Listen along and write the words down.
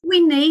we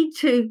need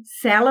to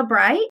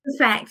celebrate the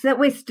fact that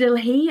we're still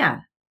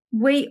here.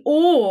 We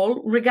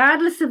all,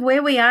 regardless of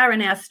where we are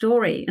in our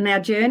story, in our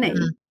journey,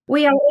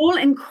 we are all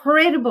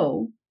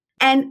incredible.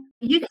 And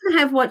you can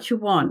have what you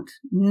want.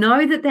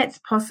 Know that that's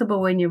possible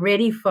when you're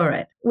ready for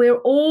it. We're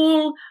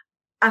all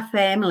a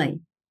family.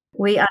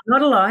 We are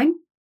not alone.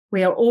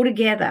 We are all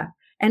together.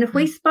 And if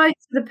we spoke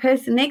to the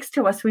person next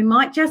to us, we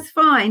might just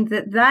find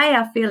that they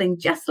are feeling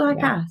just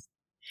like us.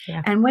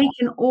 Yeah. And we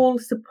can all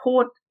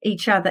support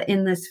each other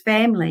in this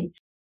family.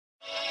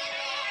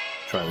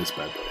 Try this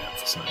bad boy out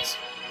for size.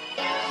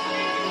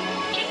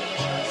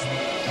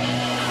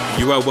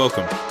 You are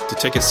welcome to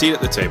take a seat at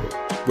the table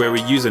where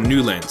we use a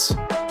new lens,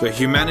 where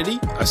humanity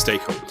are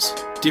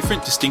stakeholders.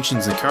 Different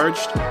distinctions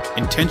encouraged,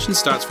 intention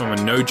starts from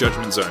a no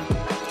judgment zone.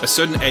 A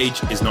certain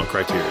age is not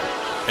criteria,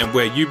 and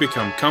where you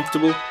become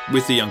comfortable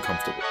with the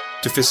uncomfortable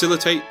to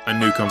facilitate a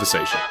new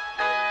conversation.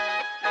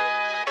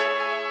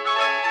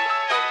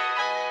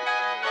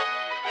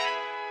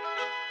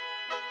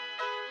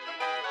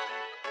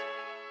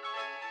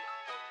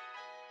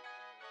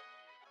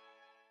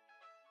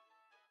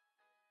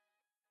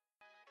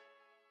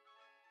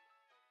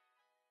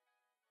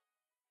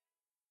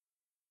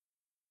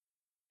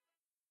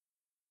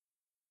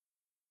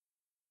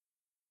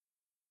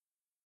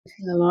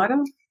 The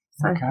lighter.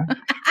 Okay.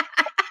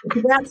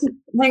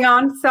 Hang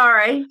on,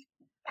 sorry.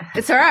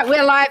 It's all right.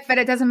 We're live, but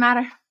it doesn't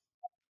matter.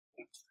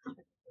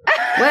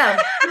 Well,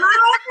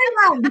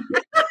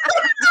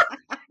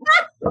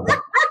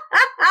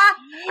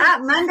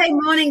 Monday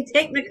morning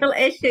technical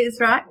issues,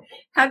 right?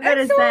 How good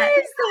is that?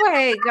 That's the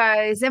way it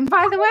goes. And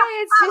by the way,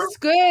 it's just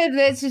good.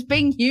 It's just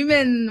being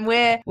human.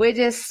 We're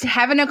just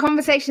having a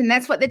conversation.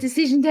 That's what the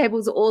decision table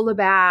is all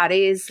about.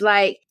 Is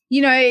like,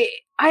 you know,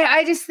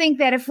 I just think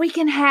that if we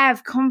can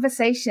have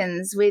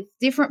conversations with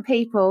different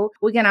people,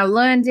 we're going to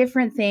learn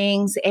different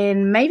things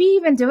and maybe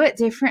even do it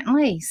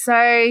differently.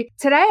 So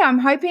today I'm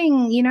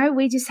hoping, you know,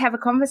 we just have a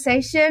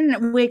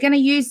conversation. We're going to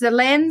use the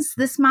lens.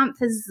 This month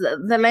is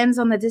the lens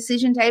on the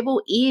decision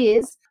table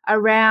is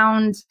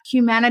around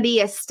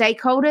humanity as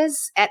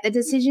stakeholders at the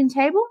decision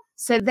table.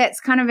 So that's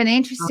kind of an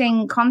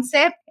interesting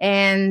concept.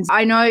 And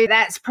I know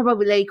that's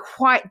probably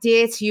quite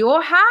dear to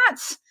your heart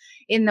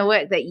in the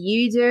work that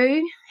you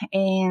do.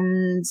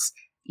 And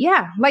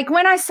yeah, like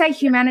when I say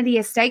humanity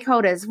as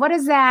stakeholders, what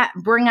does that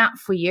bring up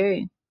for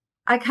you?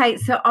 Okay,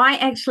 so I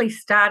actually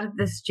started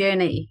this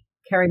journey,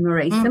 Carrie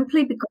Marie,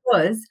 simply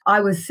because I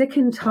was sick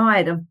and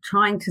tired of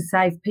trying to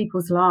save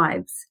people's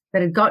lives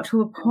that had got to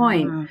a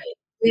point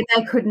where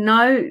they could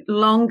no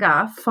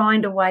longer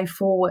find a way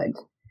forward.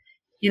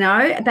 You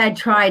know, they'd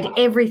tried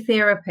every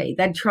therapy.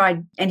 They'd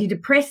tried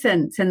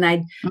antidepressants and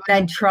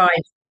they'd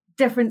tried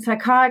different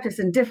psychiatrists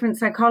and different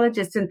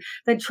psychologists, and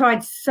they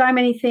tried so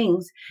many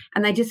things,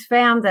 and they just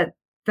found that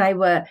they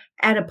were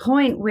at a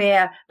point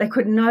where they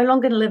could no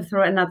longer live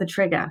through another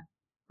trigger,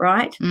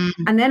 right?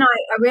 And then I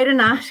read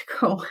an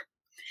article,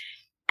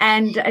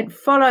 and it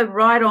followed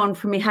right on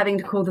from me having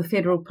to call the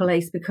federal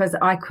police because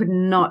I could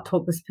not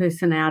talk this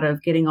person out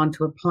of getting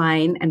onto a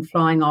plane and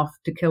flying off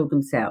to kill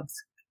themselves.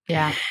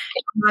 Yeah.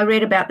 I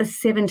read about the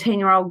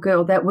 17-year-old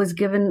girl that was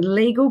given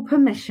legal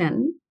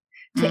permission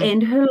to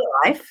end her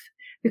life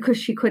because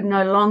she could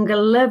no longer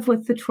live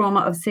with the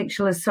trauma of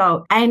sexual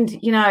assault. And,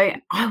 you know,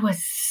 I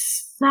was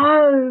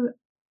so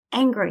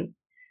angry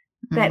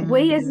that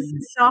we as a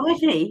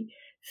society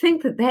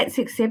think that that's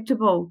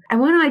acceptable.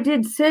 And when I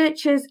did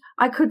searches,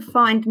 I could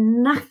find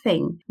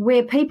nothing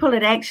where people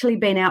had actually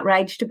been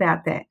outraged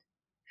about that,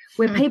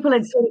 where people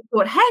had sort of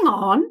thought, hang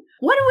on,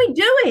 what are we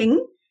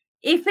doing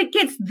if it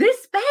gets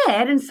this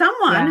bad and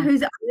someone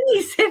who's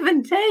only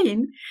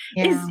 17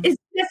 is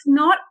just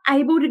not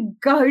able to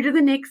go to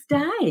the next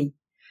day?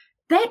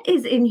 That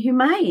is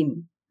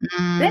inhumane.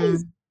 That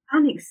is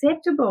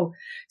unacceptable.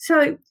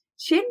 So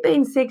she'd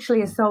been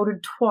sexually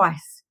assaulted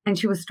twice and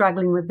she was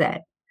struggling with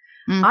that.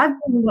 I've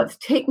been what's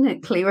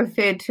technically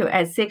referred to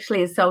as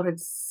sexually assaulted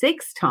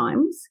 6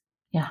 times,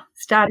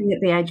 starting at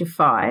the age of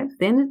 5,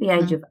 then at the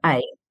age of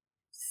 8,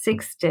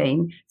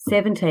 16,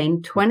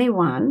 17,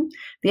 21.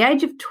 The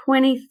age of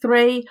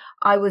 23,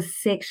 I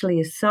was sexually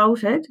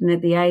assaulted, and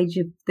at the age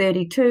of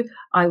 32,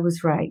 I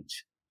was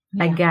raped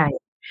again.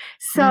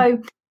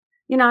 So,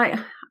 you know,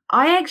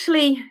 I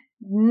actually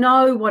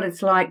know what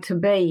it's like to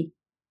be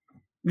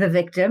the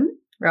victim,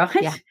 right?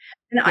 Yeah.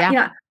 And you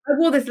know, I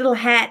wore this little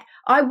hat.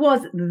 I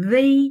was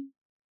the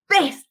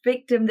best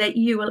victim that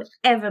you will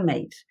ever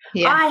meet.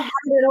 Yeah. I had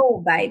it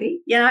all,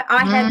 baby. You know,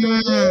 I had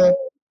the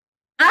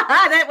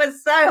that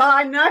was so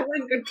high, no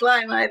one could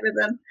climb over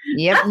them.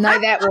 Yep, know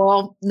that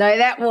wall. Know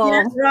that wall.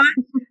 Yeah, right.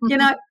 You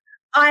know,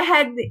 I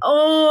had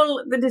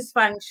all the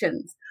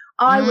dysfunctions.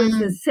 I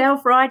was as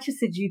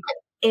self-righteous as you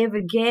could ever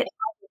get.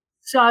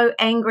 So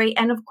angry.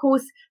 And, of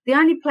course, the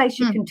only place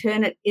you can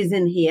turn it is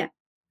in here.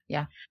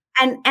 Yeah.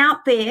 And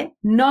out there,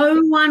 no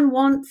one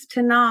wants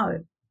to know.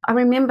 I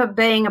remember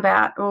being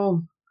about,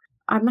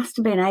 I must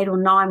have been 8 or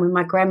 9 when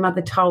my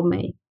grandmother told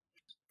me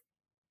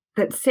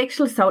that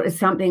sexual assault is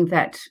something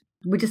that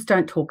we just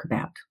don't talk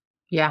about.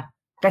 Yeah.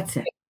 That's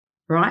it,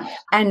 right?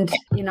 And,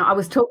 I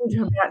was talking to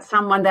him about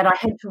someone that I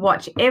had to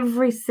watch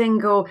every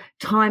single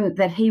time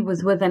that he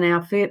was within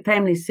our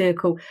family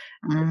circle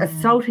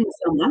assaulting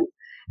someone,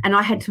 and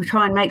I had to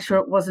try and make sure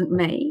it wasn't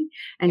me.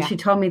 And she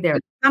told me there are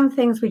some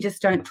things we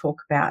just don't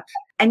talk about.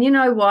 And you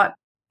know what?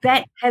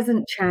 That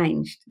hasn't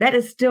changed. That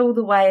is still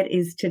the way it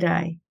is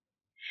today.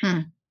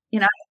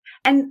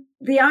 And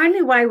the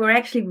only way we're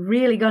actually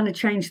really going to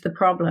change the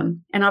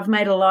problem, and I've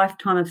made a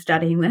lifetime of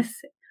studying this,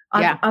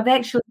 I've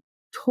actually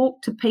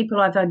talked to people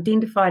I've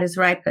identified as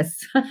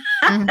rapists.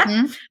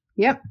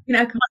 Yep.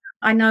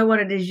 I know what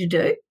it is you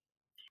do,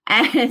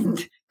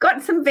 and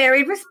got some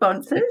varied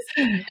responses.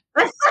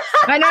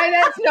 I know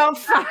that's not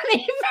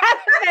funny, but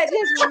that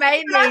just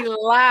made me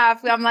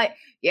laugh. I'm like,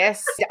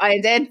 yes, I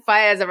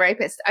identify as a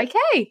rapist.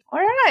 Okay, all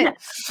right.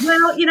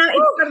 Well,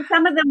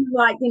 some of them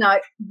are like,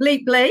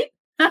 bleep, bleep.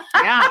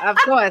 Yeah, of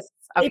course.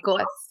 And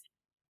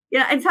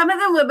some of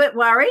them were a bit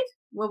worried.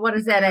 Well, what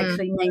does that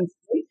actually mean to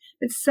you?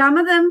 But some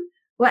of them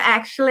were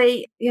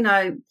actually, they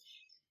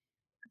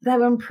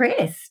were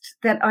impressed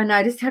that I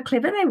noticed how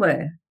clever they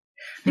were,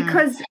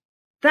 because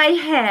they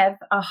have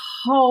a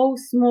whole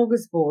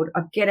smorgasbord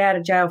of get out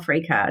of jail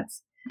free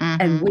cards,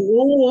 and we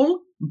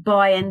all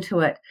buy into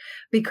it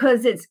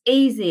because it's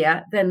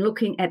easier than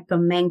looking at the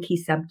manky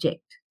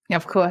subject.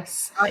 Of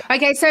course.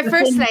 Okay, so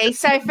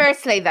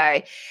firstly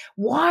though,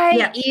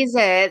 why is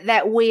it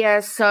that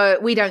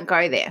we don't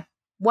go there?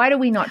 Why do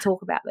we not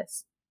talk about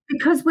this?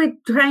 Because we're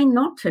trained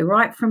not to,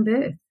 right from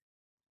birth.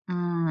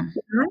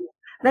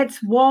 That's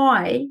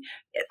why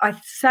I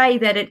say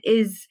that it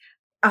is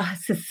a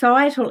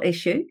societal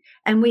issue,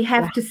 and we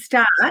have to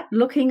start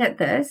looking at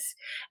this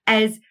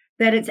as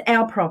that it's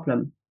our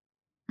problem.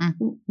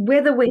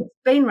 Whether we've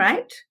been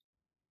raped,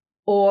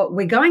 or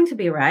we're going to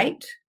be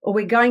raped, or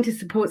we're going to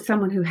support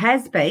someone who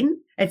has been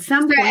at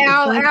some point.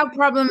 Our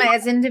problem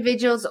as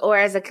individuals or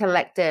as a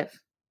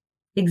collective.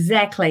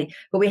 Exactly.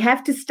 But we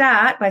have to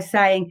start by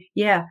saying,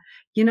 you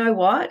know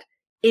what?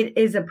 It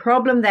is a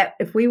problem that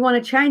if we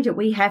want to change it,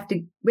 we have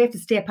to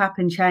step up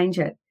and change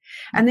it.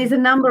 And there's a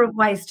number of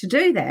ways to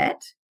do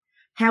that.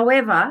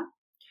 However,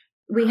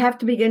 we have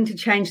to begin to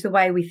change the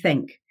way we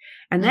think.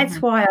 And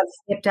that's why I've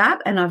stepped up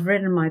and I've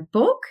written my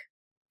book.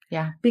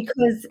 Yeah.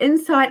 Because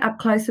Insight Up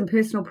Close and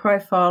Personal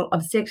Profile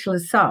of Sexual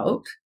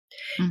Assault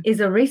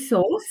is a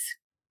resource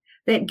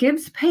that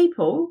gives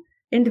people,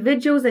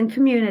 individuals and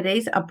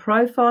communities, a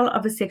profile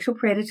of a sexual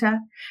predator,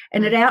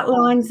 and it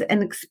outlines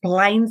and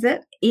explains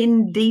it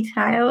in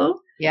detail.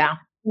 Yeah.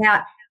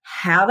 About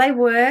how they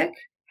work,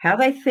 how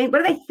they think,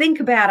 what do they think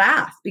about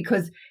us?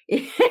 Because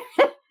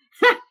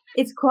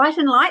it's quite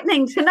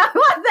enlightening to know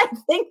what they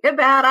think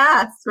about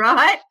us,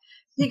 right?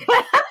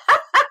 Because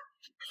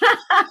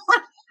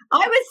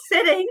I was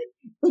sitting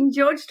in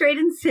George Street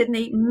in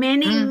Sydney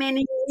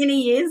many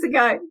years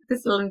ago.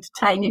 This will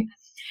entertain you.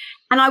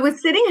 And I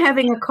was sitting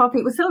having a coffee.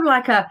 It was sort of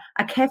like a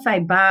cafe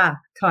bar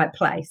type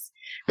place.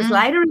 It was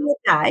later in the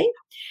day,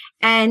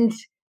 and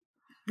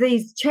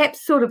these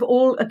chaps sort of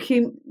all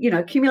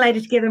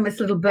accumulated together in this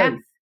little booth.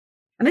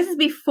 And this is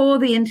before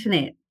the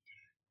internet.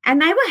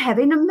 And they were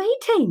having a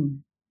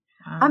meeting.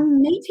 A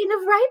meeting of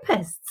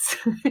rapists.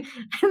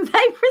 And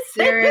they proceeded.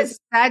 There is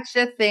such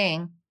a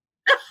thing.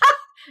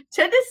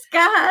 To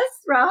discuss,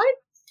 right?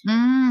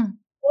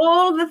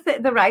 All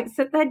the rapes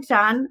that they'd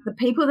done, the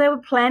people they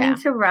were planning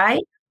to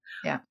rape,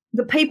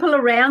 the people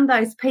around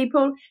those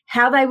people,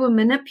 how they were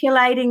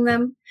manipulating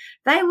them.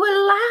 They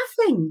were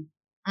laughing.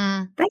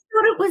 They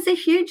thought it was a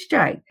huge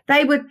joke.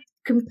 They were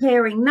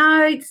comparing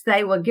notes.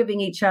 They were giving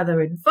each other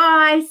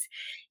advice.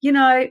 We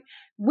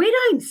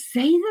don't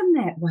see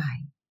them that way.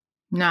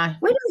 No.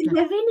 We don't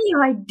have any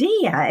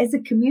idea as a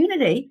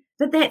community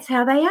that that's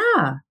how they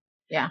are.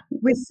 Yeah.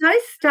 We're so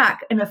stuck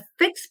in a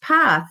fixed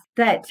path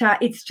that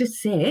it's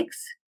just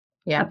sex.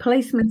 Yeah. A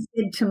policeman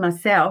said to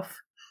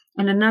myself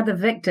and another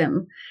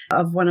victim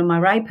of one of my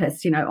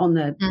rapists, on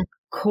the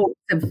court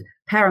of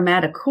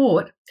Parramatta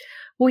Court,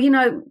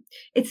 well,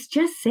 it's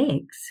just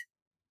sex.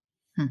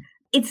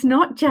 It's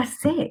not just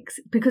sex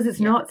because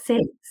it's not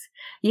sex.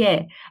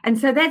 Yeah. And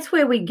so that's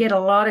where we get a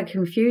lot of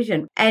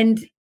confusion. And,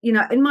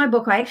 in my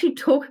book, I actually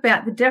talk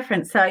about the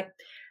difference. So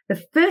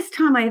the first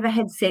time I ever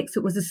had sex,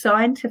 it was a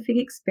scientific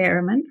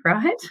experiment,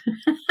 right?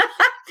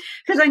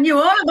 Because I knew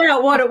all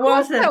about what it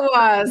was. It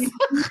was.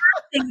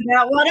 Nothing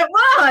about what it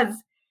was.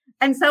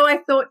 And so I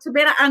thought, to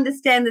better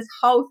understand this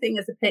whole thing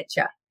as a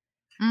picture,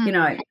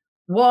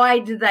 why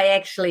did they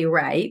actually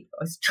rape?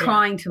 I was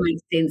trying to make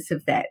sense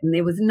of that, and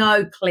there was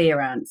no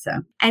clear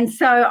answer. And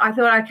so I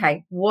thought,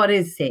 okay, what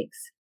is sex?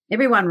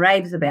 Everyone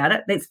raves about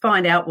it. Let's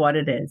find out what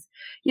it is.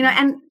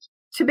 And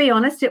to be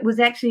honest, it was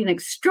actually an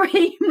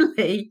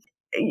extremely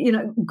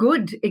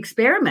good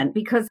experiment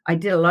because I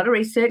did a lot of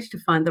research to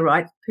find the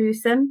right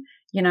person,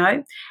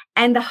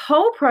 and the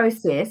whole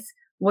process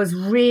was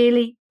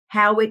really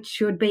how it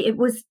should be. It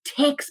was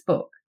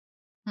textbook.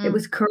 It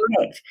was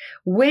correct.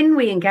 When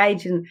we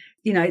engage in,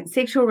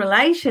 sexual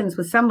relations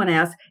with someone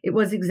else, it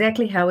was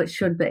exactly how it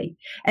should be.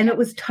 And it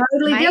was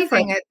totally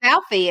different. It's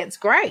healthy. It's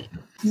great.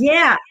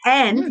 Yeah.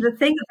 And the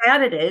thing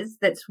about it is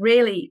that's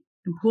really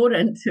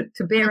important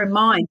to bear in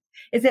mind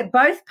is that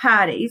both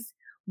parties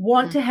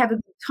want to have a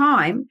good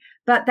time,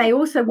 but they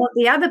also want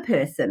the other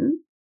person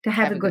to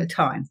have a good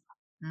time,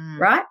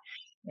 right?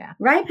 Yeah.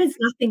 Rape is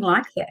nothing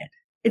like that.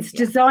 It's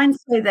designed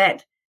so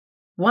that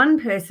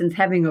one person's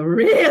having a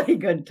really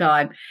good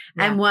time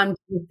and one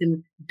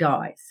person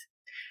dies.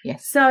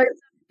 Yes. So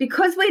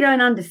because we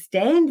don't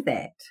understand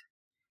that,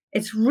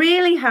 it's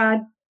really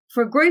hard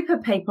for a group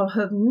of people who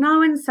have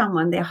known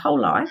someone their whole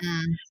life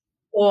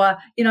or,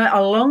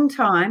 a long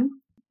time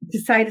to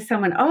say to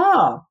someone,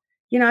 oh,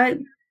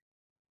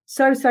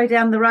 so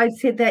down the road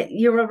said that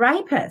you're a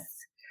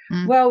rapist.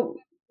 Well,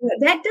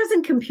 that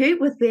doesn't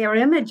compute with their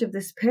image of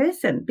this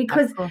person,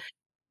 because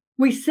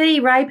we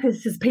see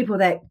rapists as people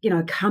that,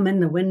 come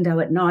in the window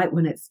at night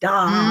when it's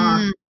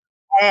dark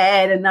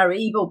and they're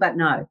evil, but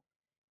no.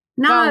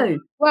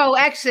 Well,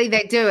 actually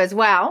they do as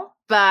well,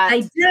 but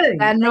they do.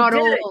 They're not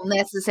all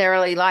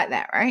necessarily like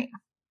that, right?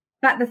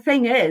 But the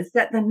thing is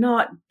that they're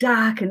not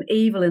dark and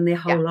evil in their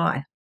whole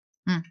life.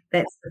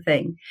 That's the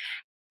thing.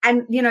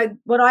 And,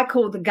 what I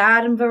call the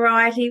garden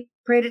variety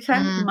predator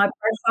in my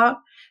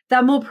profile,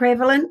 they're more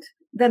prevalent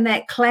than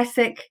that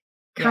classic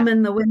come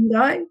in the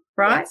window,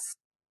 right? Yes.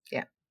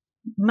 Yeah.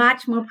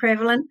 Much more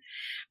prevalent.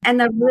 And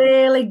they're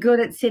really good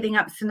at setting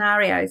up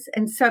scenarios.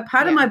 And so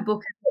part of my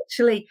book has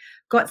actually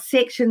got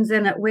sections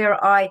in it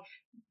where I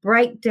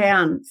break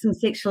down some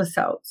sexual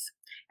assaults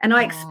and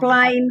I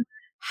explain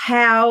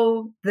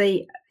how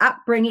the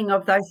upbringing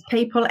of those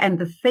people and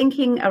the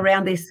thinking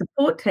around their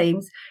support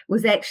teams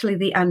was actually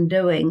the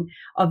undoing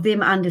of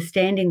them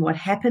understanding what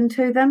happened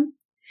to them.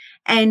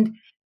 And,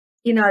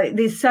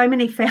 there's so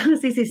many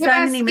fallacies.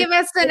 Give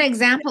us an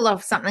example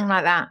of something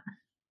like that.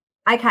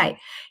 Okay.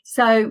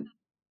 So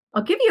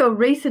I'll give you a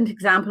recent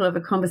example of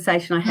a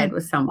conversation I had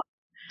with someone.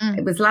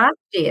 It was last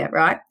year,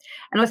 right?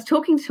 And I was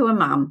talking to a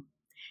mum.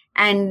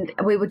 And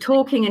we were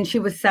talking and she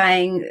was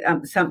saying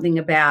something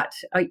about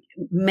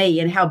me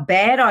and how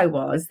bad I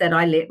was that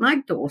I let my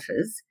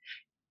daughters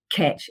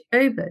catch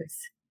Ubers.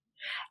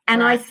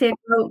 And I said,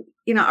 well,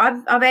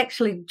 I've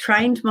actually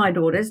trained my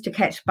daughters to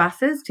catch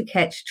buses, to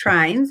catch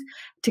trains,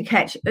 to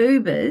catch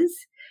Ubers,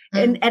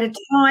 and at a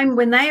time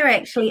when they are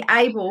actually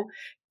able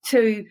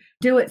to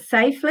do it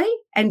safely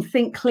and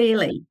think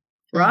clearly,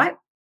 right?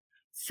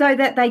 So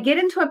that they get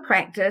into a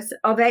practice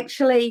of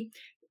actually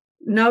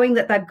knowing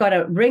that they've got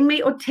to ring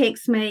me or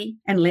text me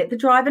and let the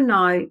driver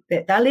know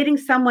that they're letting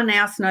someone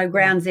else know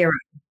ground zero.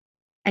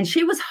 And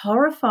she was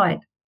horrified.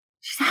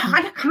 She said,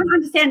 I can't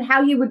understand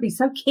how you would be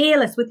so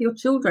careless with your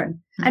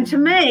children. And to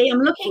me, I'm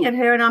looking at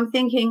her and I'm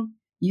thinking,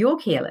 you're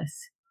careless.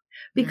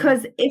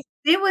 Because if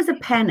there was a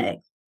panic,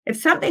 if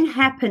something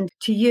happened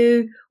to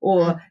you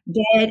or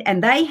dad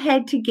and they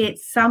had to get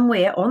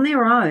somewhere on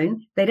their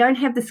own, they don't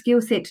have the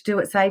skill set to do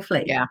it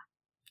safely. Yeah.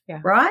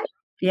 Right?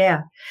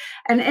 Yeah.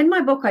 And in my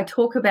book, I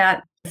talk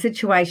about a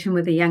situation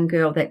with a young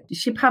girl that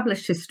she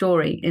published her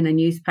story in a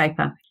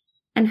newspaper.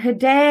 And her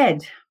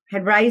dad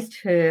had raised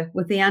her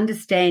with the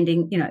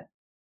understanding,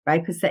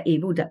 rapists are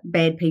evil,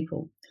 bad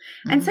people.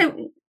 And so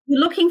you're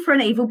looking for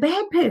an evil,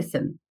 bad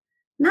person.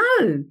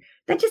 No,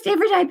 they're just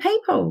everyday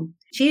people.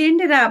 She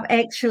ended up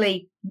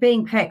actually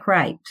being pack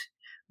raped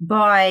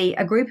by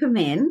a group of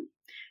men.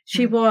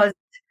 She was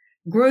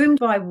groomed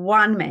by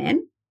one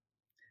man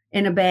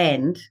in a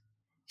band.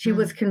 She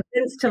was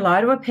convinced to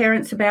lie to her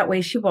parents about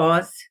where she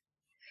was,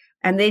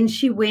 and then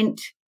she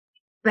went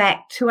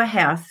back to a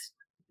house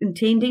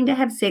intending to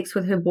have sex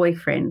with her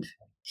boyfriend.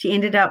 She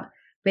ended up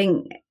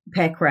being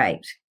pack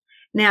raped.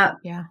 Now,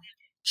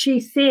 she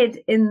said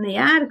in the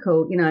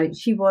article,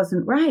 she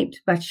wasn't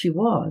raped, but she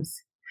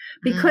was,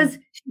 because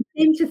she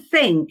seemed to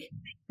think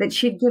that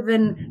she'd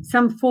given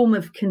some form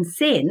of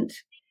consent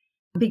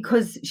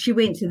because she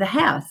went to the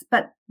house.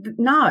 But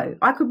no,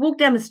 I could walk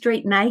down the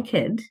street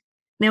naked.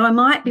 Now, I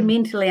might be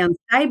mentally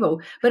unstable,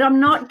 but I'm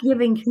not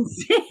giving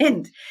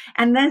consent.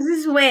 And this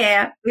is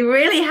where we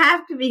really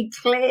have to be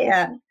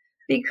clear,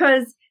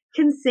 because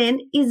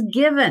consent is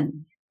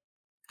given.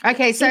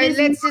 Okay, so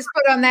let's just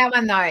put on that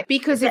one, though,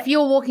 because if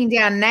you're walking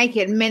down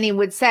naked, many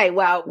would say,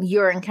 well,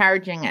 you're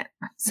encouraging it,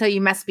 so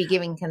you must be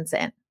giving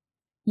consent.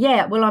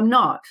 Yeah, well, I'm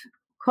not.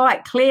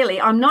 Quite clearly,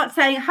 I'm not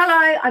saying,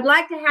 hello, I'd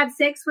like to have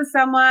sex with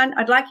someone.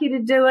 I'd like you to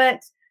do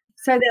it,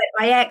 so that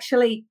I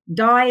actually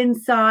die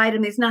inside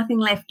and there's nothing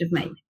left of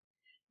me.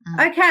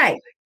 Okay,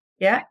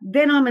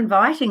 then I'm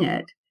inviting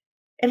it.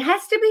 It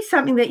has to be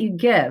something that you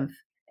give.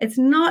 It's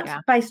not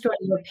based on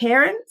your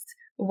parents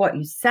or what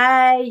you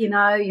say. You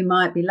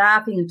might be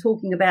laughing and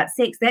talking about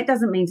sex. That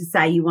doesn't mean to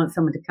say you want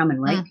someone to come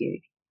and rape you,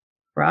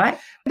 right?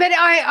 But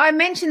I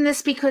mention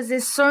this because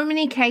there's so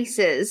many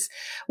cases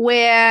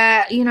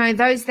where,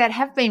 those that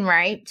have been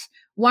raped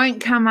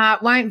won't come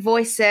up, won't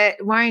voice it,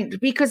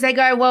 because they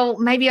go, well,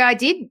 maybe I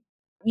did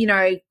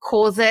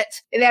cause it,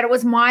 that it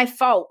was my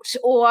fault.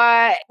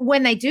 Or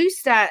when they do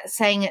start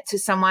saying it to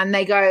someone,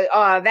 they go,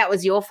 oh, that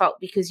was your fault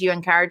because you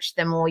encouraged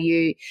them, or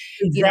you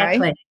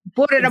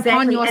put it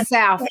upon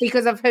yourself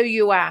because of who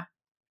you are.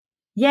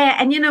 Yeah,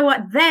 and you know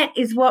what? That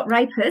is what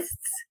rapists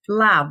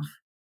love.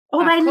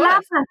 Oh, they love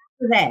us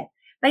for that.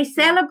 They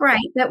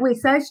celebrate that we're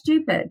so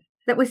stupid,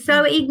 that we're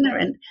so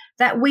ignorant,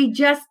 that we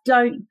just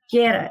don't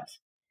get it.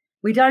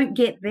 We don't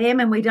get them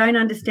and we don't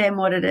understand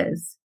what it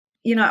is.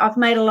 You know, I've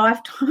made a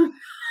lifetime.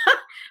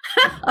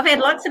 I've had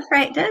lots of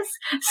practice,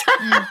 so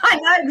I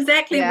know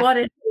exactly what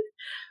it is.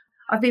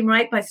 I've been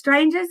raped by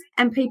strangers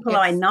and people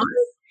I know.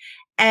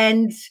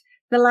 And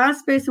the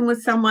last person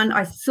was someone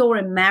I saw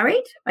him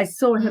married. I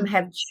saw him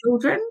have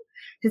children.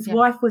 His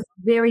wife was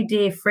a very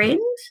dear friend.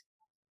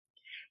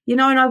 You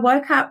know, and I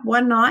woke up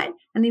one night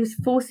and he was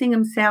forcing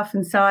himself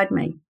inside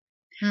me.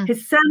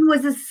 His son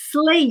was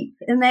asleep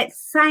in that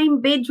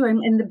same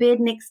bedroom in the bed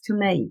next to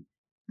me.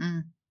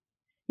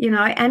 You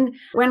know, and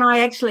when I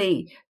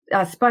actually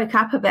spoke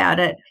up about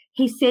it,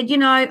 he said, you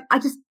know, I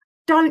just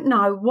don't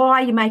know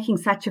why you're making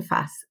such a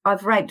fuss.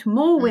 I've raped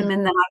more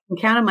women than I can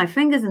count on my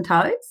fingers and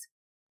toes.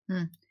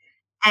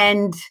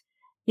 And,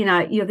 you know,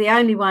 you're the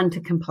only one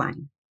to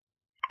complain.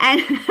 And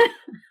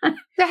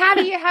so how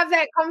do you have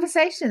that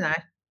conversation, though?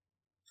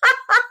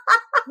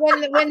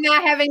 when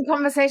they're having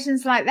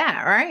conversations like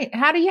that, right?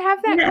 How do you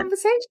have that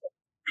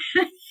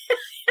conversation?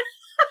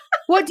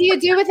 What do you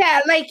do with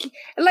that?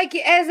 Like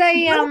as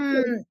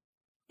a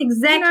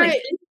exactly. You know,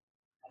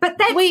 but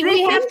that's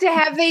we have to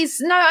have these.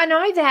 No, I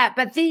know that,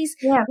 but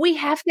we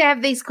have to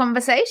have these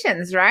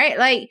conversations, right?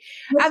 Like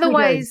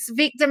otherwise,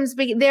 victims.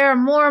 There are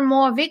more and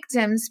more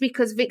victims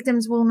because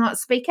victims will not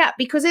speak up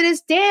because it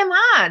is damn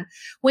hard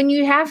when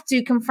you have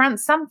to confront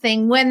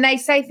something when they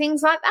say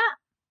things like that.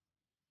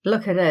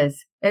 Look, it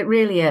is. It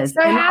really is.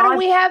 So how do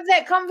we have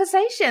that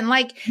conversation?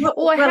 Like,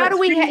 or how do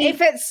we?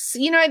 If it's,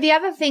 you know, the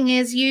other thing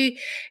is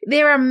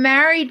there are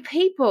married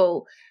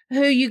people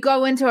who you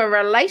go into a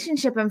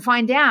relationship and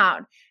find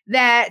out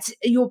that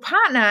your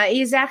partner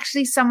is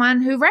actually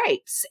someone who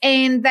rapes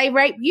and they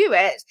rape you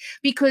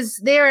because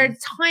there are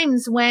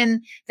times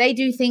when they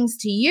do things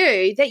to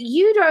you that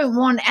you don't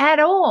want at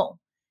all.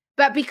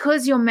 But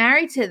because you're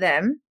married to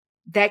them,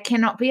 that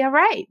cannot be a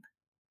rape.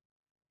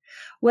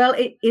 Well,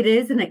 it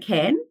is and it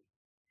can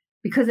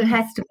because it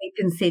has to be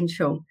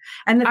consensual.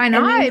 And I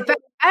know, but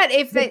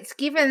if it's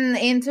given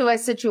into a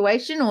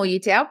situation or you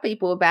tell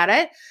people about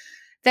it,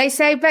 they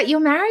say, but you're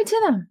married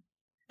to them.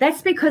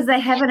 That's because they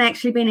haven't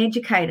actually been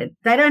educated.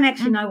 They don't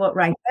actually know what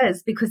rape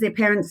is because their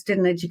parents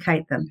didn't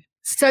educate them.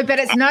 So, but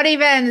it's not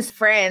even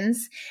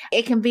friends.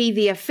 It can be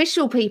the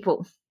official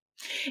people.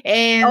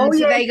 And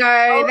they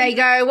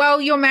go,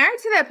 well, you're married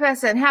to that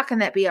person. How can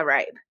that be a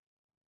rape?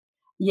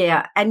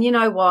 Yeah. And you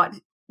know what?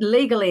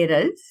 Legally it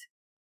is.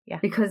 Yeah.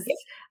 Because,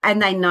 and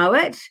they know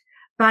it.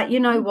 But you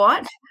know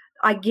what?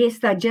 I guess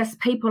they're just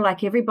people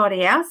like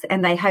everybody else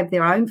and they have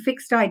their own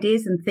fixed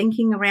ideas and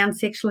thinking around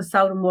sexual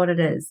assault and what it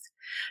is.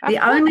 The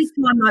only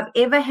time I've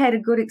ever had a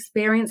good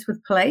experience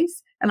with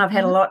police, and I've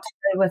had a lot to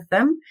do with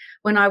them,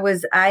 when I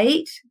was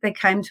 8, they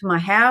came to my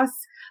house.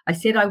 I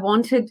said I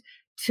wanted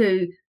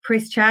to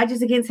press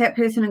charges against that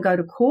person and go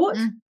to court.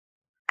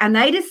 And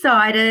they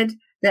decided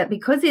that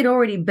because he'd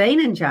already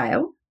been in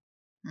jail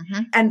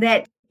and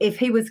that if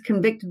he was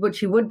convicted, which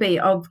he would be,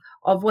 of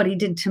what he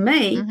did to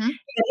me,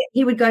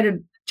 he would go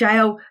to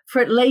jail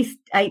for at least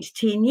 8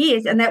 to 10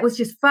 years. And that was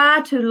just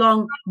far too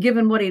long,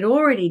 given what he'd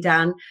already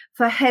done,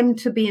 for him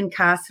to be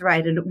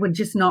incarcerated. It would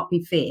just not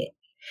be fair.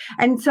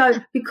 And so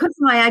because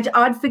of my age,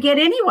 I'd forget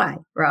anyway,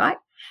 right?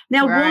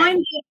 Now, wind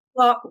the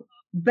clock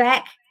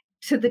back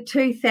to the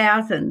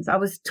 2000s. I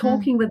was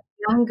talking with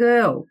a young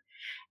girl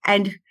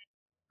and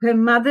her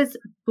mother's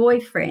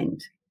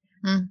boyfriend,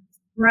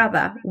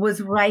 brother,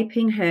 was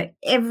raping her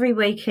every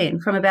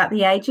weekend from about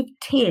the age of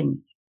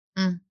 10.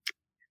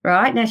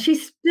 Right now,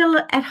 she's still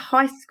at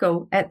high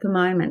school at the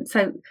moment,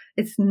 so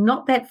it's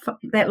not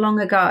that long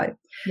ago.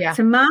 Yeah.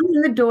 So, mum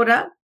and the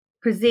daughter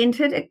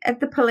presented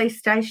at the police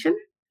station,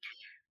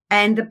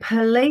 and the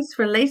police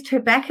released her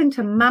back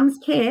into mum's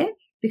care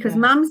because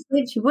mum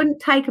said she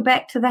wouldn't take her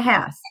back to the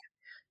house.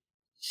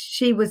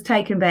 She was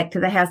taken back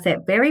to the house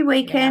that very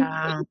weekend.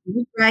 She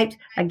was raped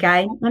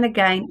again and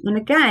again and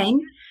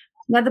again.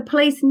 Now, the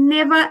police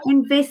never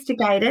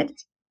investigated.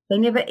 They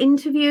never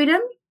interviewed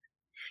him.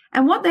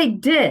 And what they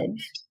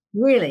did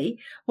really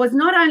was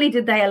not only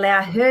did they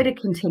allow her to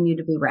continue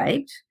to be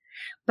raped,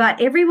 but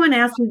everyone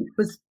else who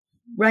was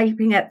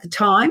raping at the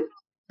time,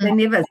 they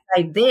never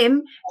saved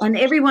them. And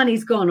everyone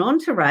who's gone on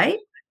to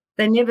rape,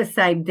 they never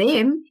saved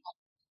them.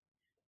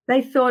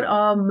 They thought,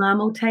 oh, mum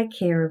will take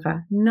care of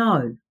her.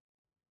 No.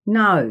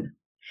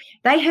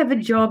 They have a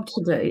job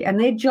to do, and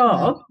their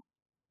job,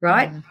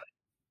 right,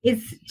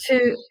 is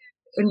to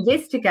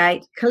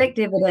investigate, collect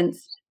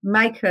evidence,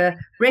 make a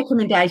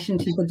recommendation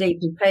to the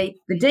DPP.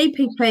 The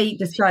DPP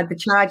decide the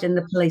charge and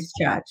the police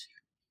charge.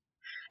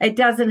 It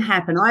doesn't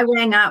happen. I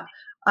rang up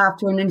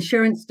after an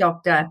insurance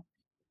doctor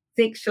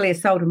sexually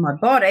assaulted my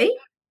body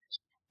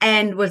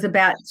and was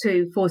about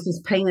to force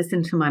his penis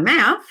into my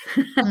mouth.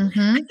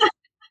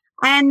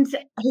 And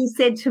he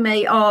said to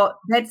me, oh,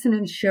 that's an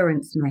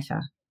insurance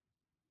matter.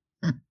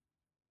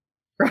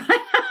 Right?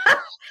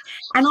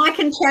 And I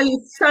can tell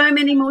you so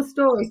many more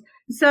stories.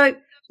 So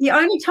the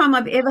only time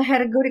I've ever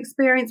had a good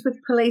experience with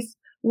police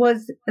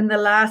was in the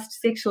last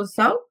sexual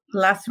assault, the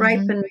last rape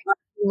in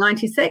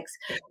 1996,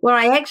 where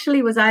I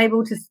actually was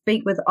able to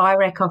speak with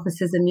IRAC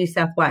officers in New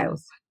South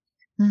Wales.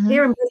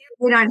 Here in Brisbane,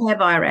 we don't have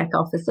IRAC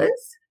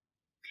officers.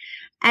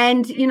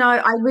 And, you know,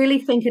 I really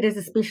think it is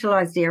a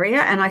specialised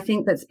area, and I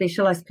think that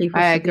specialised people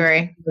I should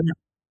agree.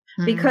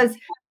 Because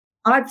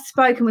I've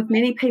spoken with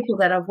many people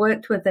that I've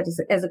worked with that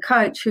as a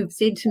coach who've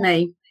said to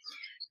me,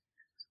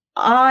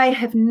 I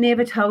have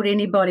never told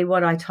anybody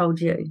what I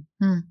told you,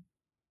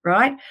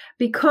 right?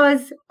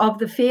 Because of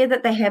the fear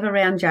that they have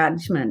around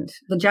judgment,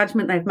 the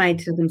judgment they've made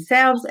to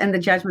themselves and the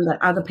judgment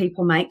that other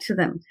people make to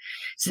them.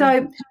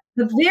 So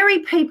the very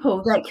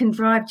people that can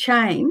drive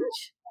change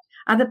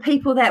are the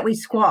people that we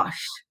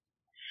squash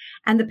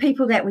and the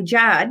people that we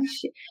judge,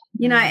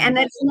 you know, and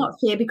that's not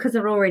fair because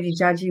they're already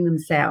judging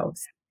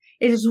themselves.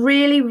 It is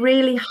really,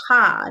 really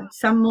hard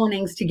some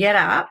mornings to get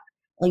up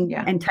and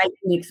take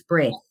the next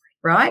breath,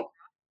 right?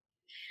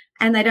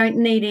 And they don't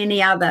need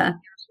any other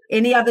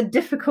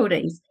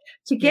difficulties.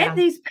 To get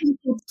these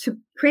people to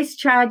press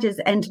charges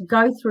and to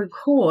go through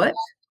court,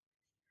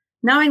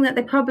 knowing that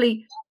they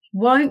probably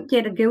won't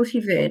get a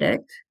guilty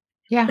verdict,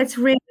 that's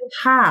really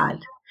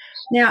hard.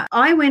 Now,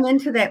 I went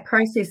into that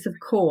process of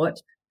court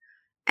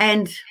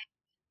and,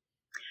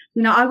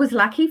 you know, I was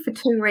lucky for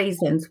two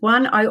reasons.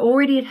 One, I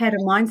already had a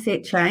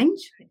mindset change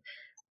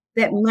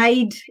that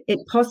made it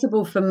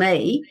possible for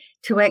me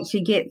to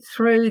actually get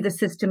through the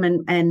system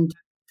and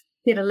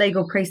set a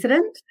legal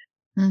precedent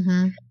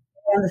around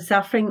the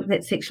suffering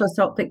that sexual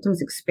assault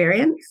victims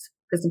experience,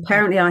 because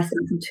apparently I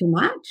suffer too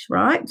much,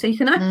 right? So you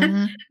can not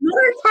okay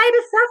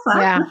to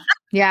suffer.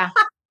 Yeah.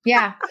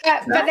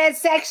 But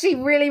that's actually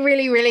really,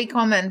 really, really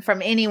common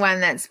from anyone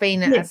that's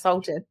been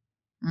assaulted.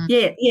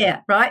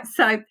 Yeah, right.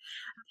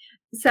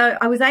 So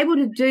I was able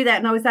to do that,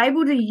 and I was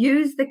able to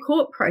use the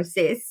court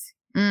process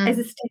as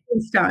a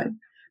stepping stone.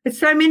 But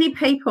so many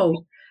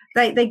people,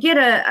 they get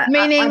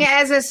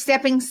as a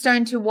stepping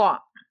stone to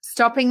what?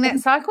 Stopping that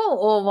cycle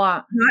or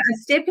what? A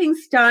stepping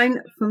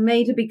stone for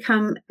me to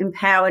become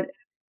empowered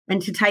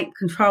and to take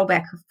control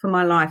back for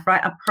my life,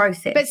 right? A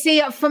process. But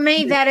see, for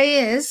me, that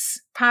is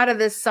part of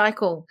this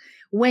cycle.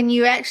 When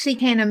you actually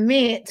can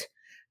admit,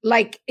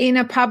 like in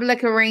a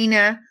public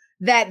arena,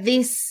 that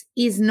this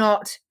is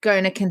not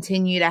going to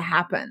continue to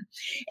happen.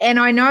 And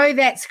I know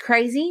that's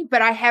crazy,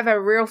 but I have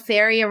a real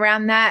theory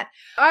around that.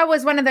 I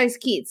was one of those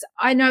kids.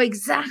 I know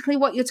exactly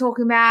what you're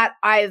talking about.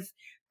 I've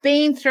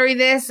been through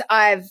this.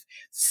 I've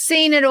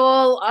seen it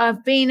all.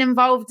 I've been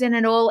involved in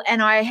it all.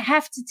 And I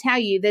have to tell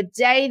you, the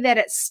day that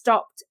it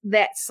stopped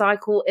that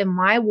cycle in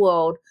my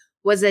world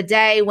was a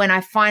day when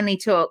I finally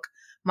took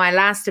my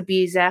last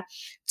abuser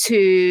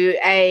to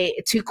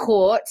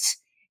court,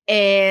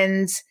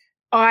 and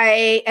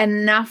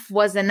enough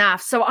was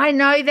enough. So I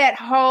know that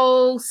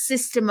whole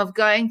system of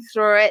going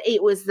through it.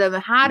 It was the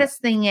hardest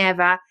thing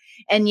ever.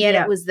 And yet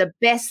it was the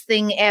best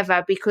thing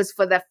ever, because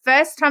for the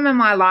first time in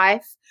my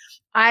life,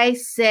 I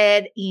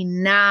said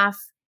enough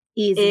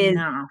is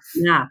enough.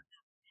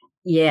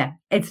 Yeah.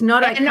 It's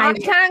not okay. And I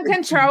can't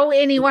control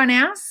anyone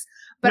else,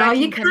 but I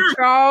can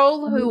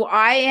control who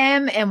I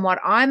am and what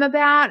I'm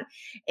about.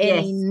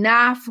 And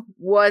enough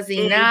was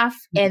enough.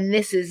 And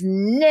this is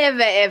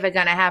never, ever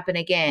going to happen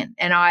again.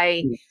 And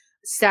I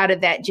started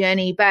that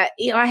journey. But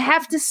I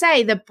have to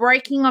say, the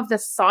breaking of the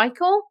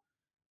cycle,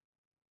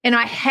 and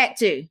I had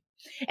to.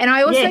 And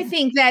I also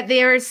think that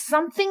there is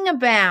something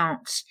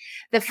about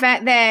the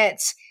fact that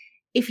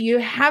if you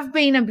have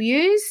been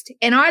abused,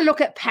 and I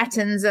look at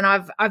patterns and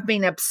I've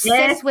been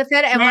obsessed with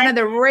it. And one of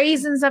the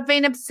reasons I've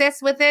been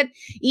obsessed with it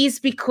is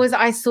because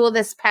I saw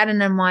this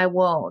pattern in my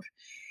world.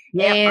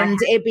 And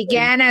it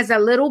began as a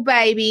little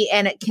baby,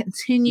 and it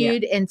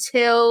continued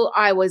until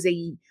I was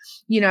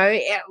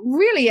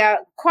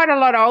quite a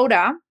lot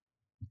older.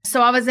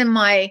 So I was in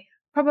my,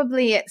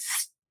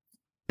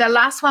 the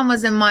last one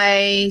was in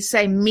my,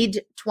 say,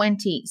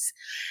 mid-20s.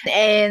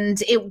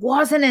 And it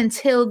wasn't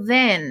until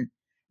then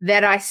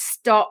that I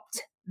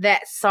stopped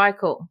that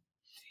cycle.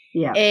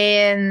 Yeah.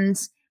 And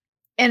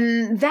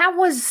that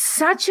was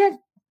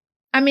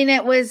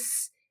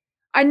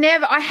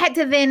I had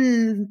to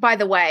then, by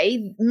the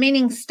way,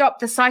 meaning stop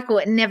the cycle.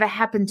 It never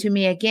happened to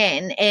me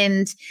again.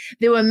 And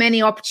there were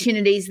many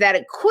opportunities that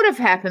it could have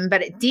happened,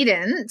 but it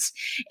didn't.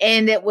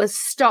 And it was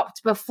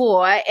stopped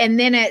before. And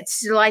then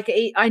it's like,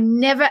 I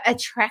never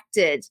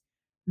attracted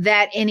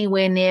that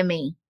anywhere near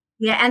me.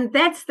 Yeah. And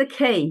that's the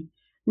key.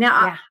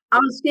 Now,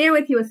 I'll share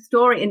with you a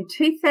story. In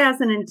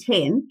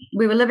 2010,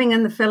 we were living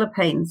in the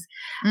Philippines,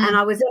 and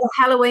I was at a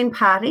Halloween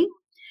party.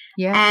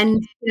 Yeah.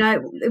 And, you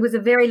know, it was a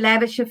very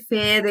lavish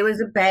affair. There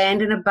was a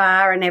band and a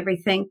bar and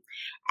everything.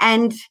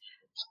 And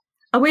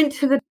I went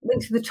to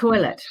the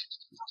toilet,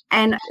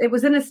 and it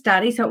was in a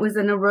study, so it was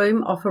in a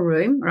room off a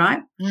room,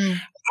 right?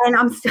 And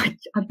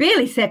I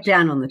barely sat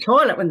down on the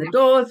toilet when the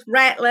door's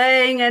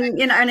rattling and,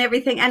 you know, and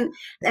everything. And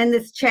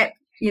this chap,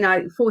 you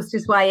know, forced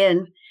his way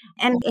in,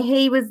 and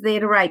he was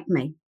there to rape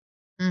me.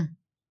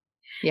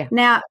 Yeah.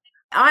 Now,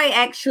 I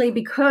actually,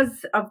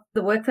 because of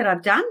the work that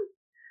I've done,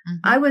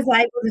 I was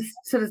able to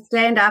sort of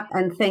stand up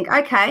and think,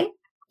 okay,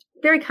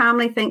 very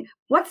calmly think,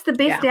 what's the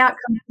best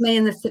outcome for me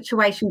in this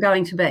situation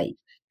going to be?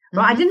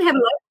 Right? I didn't have a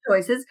lot of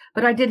choices,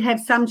 but I did have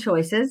some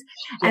choices.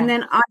 Yeah. And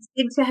then I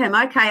said to him,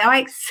 okay, I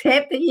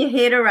accept that you're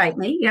here to rape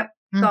me. Yep,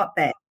 got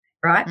that,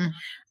 right?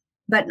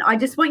 But I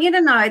just want you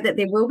to know that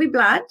there will be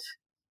blood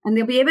and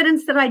there'll be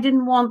evidence that I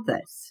didn't want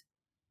this.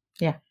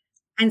 Yeah.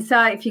 And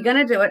so if you're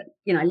going to do it,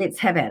 let's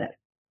have at it.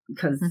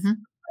 Because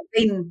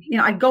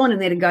I'd gone in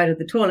there to go to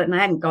the toilet and I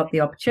hadn't got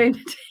the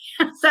opportunity.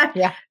 So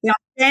I'm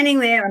standing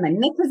there and my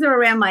knickers are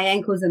around my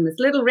ankles in this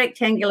little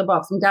rectangular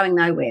box. I'm going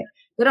nowhere.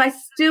 But I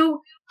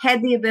still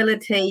had the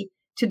ability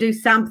to do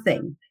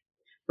something,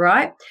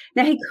 right?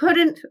 Now, he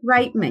couldn't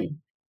rape me.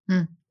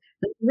 The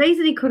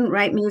reason he couldn't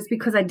rape me is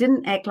because I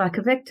didn't act like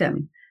a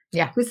victim.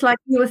 Yeah. It's like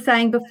you were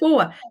saying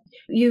before.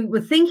 You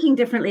were thinking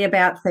differently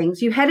about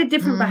things. You had a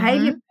different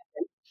behavior.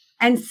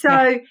 And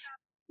so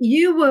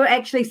you were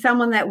actually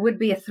someone that would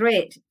be a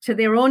threat to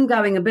their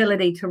ongoing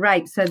ability to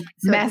rape. So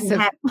massive.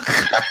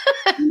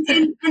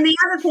 And the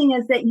other thing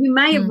is that you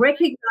may have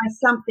recognized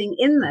something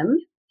in them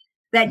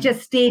that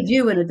just steered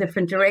you in a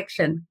different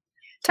direction.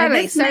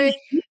 Totally.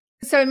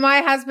 So my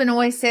husband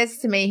always says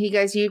to me, he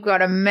goes, you've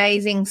got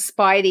amazing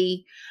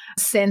spidey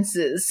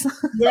senses.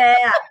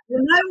 Yeah.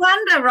 No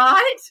wonder,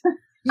 right?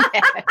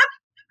 Yeah.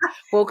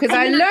 Well, because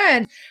I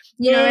learned,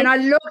 and I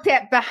looked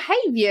at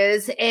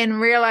behaviors and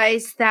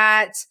realized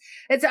that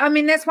that's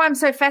why I'm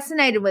so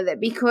fascinated with it,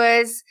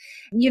 because,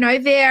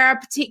 there are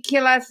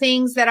particular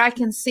things that I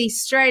can see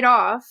straight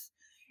off.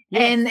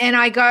 Yes. And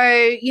I go,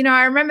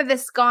 I remember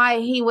this guy,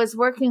 he was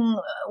working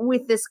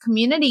with this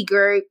community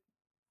group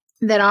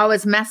that I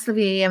was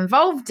massively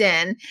involved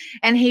in,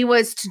 and he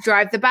was to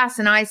drive the bus.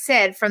 And I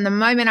said, from the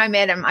moment I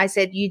met him, I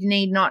said, you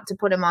need not to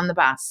put him on the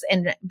bus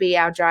and be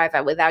our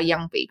driver with our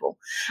young people.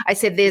 I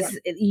said,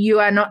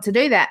 you are not to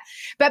do that.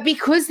 But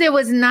because there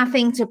was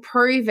nothing to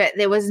prove it,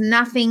 there was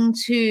nothing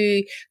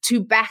to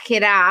back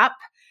it up.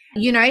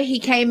 He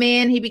came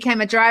in, he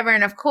became a driver,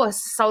 and of course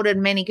assaulted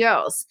many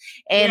girls.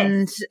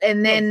 And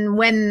then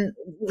when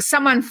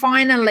someone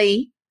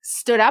finally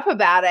stood up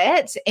about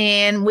it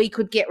and we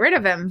could get rid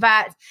of him.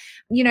 But,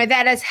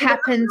 that has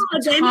happened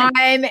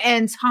time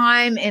and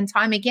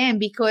time again,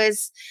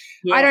 because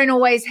I don't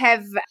always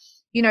have,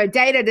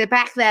 data to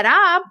back that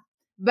up,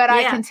 but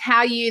I can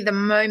tell you the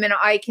moment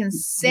I can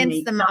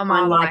sense them on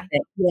my life.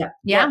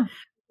 Yeah.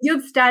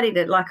 You've studied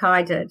it like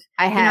I did.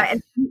 I have.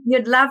 And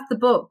you'd love the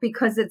book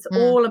because it's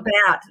all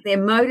about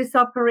their modus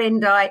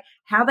operandi,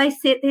 how they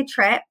set their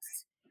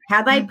traps,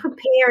 how they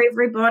prepare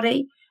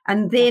everybody,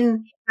 and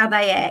then how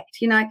they act.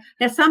 Now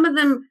some of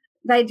them,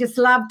 they just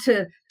love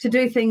to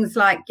do things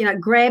like,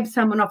 grab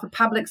someone off a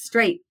public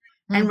street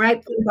and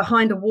rape them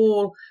behind a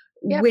wall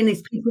when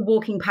there's people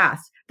walking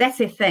past. That's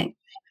their thing.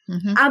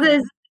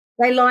 Others,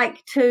 they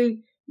like to,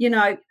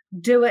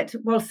 do it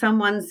while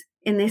someone's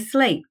in their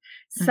sleep.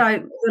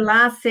 So the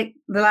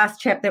last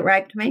chap that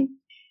raped me,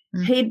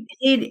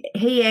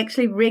 he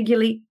actually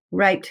regularly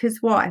raped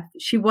his wife.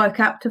 She woke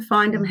up to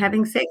find him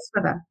having sex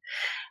with her.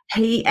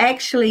 He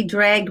actually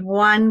dragged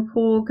one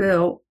poor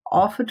girl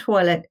off a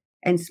toilet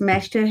and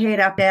smashed her head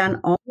up down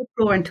on the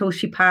floor until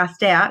she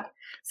passed out,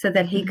 so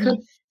that he could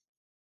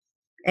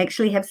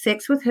actually have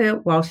sex with her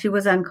while she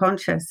was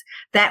unconscious.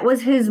 That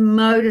was his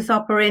modus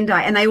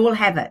operandi, and they all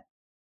have it.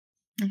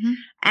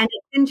 And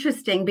it's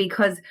interesting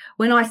because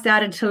when I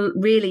started to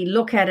really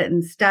look at it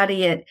and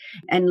study it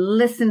and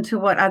listen to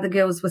what other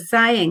girls were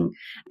saying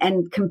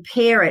and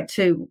compare it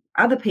to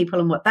other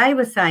people and what they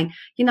were saying,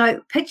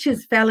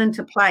 pictures fell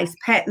into place,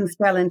 patterns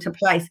fell into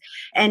place,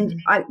 and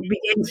I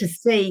began to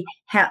see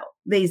how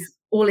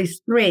all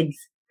these threads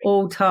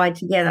all tied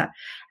together.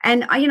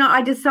 And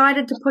I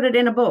decided to put it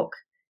in a book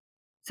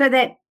so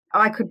that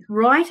I could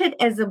write it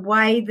as a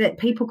way that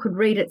people could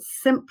read it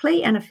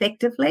simply and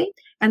effectively,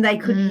 and they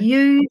could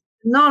use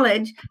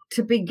knowledge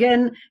to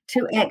begin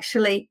to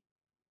actually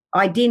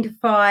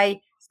identify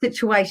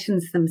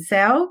situations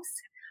themselves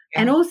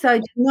and also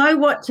to know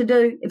what to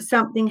do if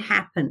something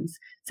happens.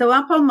 So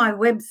up on my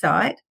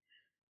website,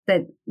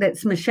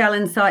 that's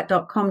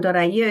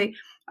michelleinsight.com.au,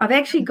 I've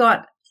actually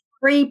got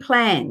 3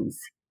 plans.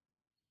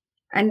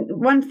 And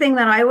one thing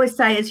that I always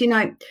say is,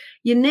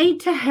 you need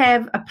to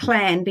have a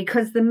plan,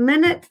 because the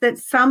minute that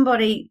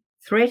somebody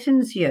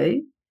threatens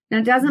you,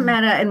 and it doesn't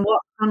matter in what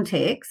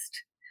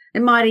context,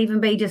 it might even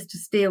be just to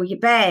steal your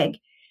bag,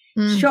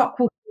 shock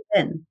will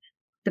set in.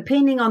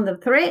 Depending on the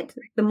threat,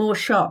 the more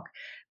shock.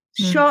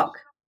 Shock,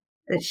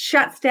 it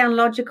shuts down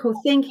logical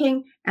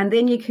thinking, and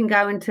then you can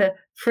go into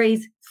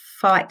freeze,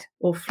 fight,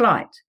 or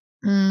flight.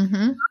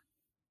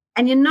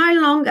 And you're no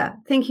longer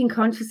thinking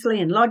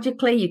consciously and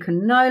logically. You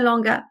can no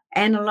longer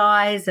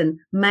analyze and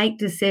make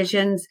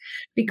decisions,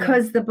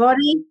 because the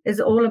body is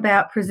all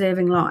about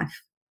preserving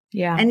life.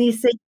 Yeah. And you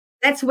see,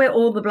 that's where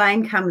all the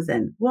blame comes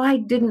in. Why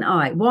didn't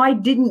I? Why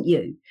didn't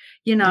you?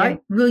 Well,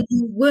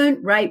 you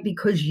weren't raped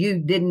because you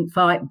didn't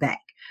fight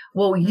back.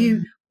 Well,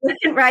 you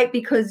weren't raped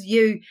because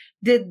you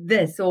did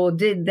this or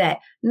did that.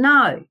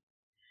 No,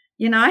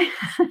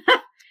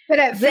 But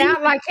it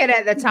felt like it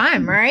at the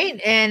time, right?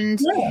 And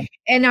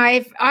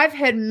I've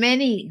heard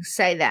many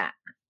say that,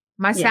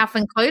 myself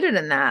included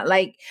in that.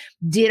 Like,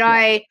 did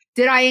I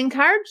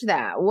encourage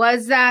that?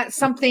 Was that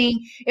something,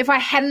 if I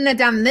hadn't have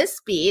done this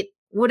bit,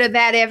 would have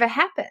that ever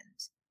happened?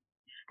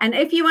 And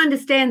if you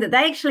understand that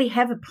they actually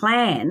have a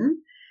plan,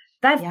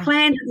 they've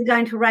planned that they're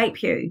going to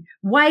rape you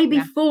way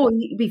before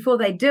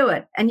they do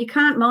it, and you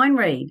can't mind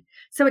read.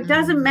 So it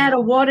doesn't matter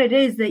what it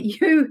is that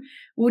you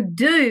would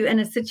do in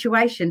a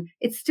situation,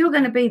 it's still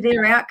going to be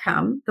their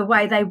outcome the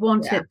way they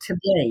want it to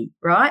be,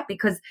 right?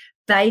 Because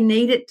they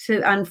need it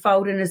to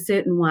unfold in a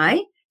certain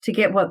way to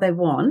get what they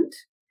want,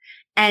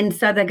 and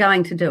so they're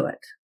going to do it.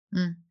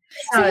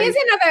 So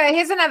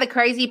here's another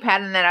crazy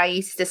pattern that I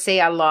used to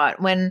see a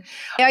lot when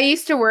I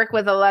used to work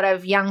with a lot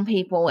of young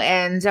people,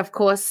 and of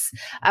course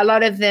a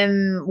lot of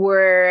them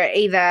were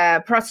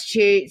either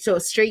prostitutes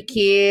or street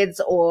kids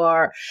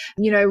or,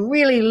 you know,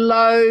 really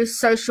low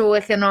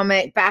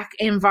socioeconomic back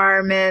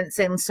environments,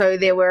 and so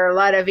there were a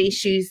lot of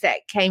issues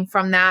that came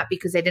from that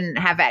because they didn't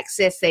have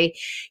access. They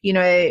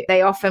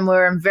often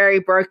were in very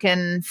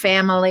broken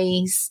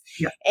families.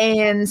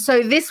 And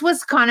so this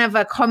was kind of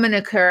a common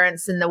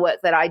occurrence in the work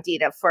that I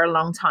did for a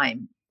long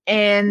time.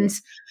 And,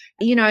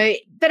 you know,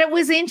 but it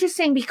was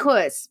interesting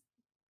because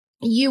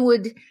you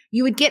would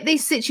get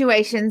these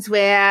situations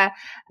where,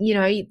 you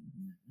know,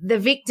 the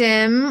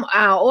victim,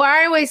 or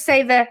I always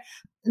say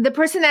the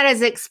person that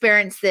has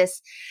experienced this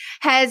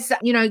has,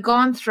 you know,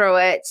 gone through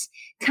it,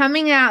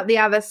 coming out the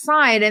other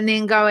side and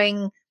then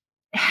going,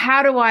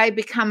 how do I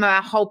become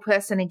a whole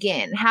person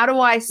again? How do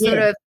I sort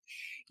of,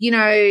 you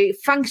know,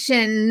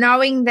 function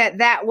knowing that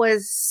that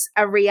was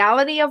a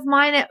reality of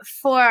mine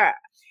for,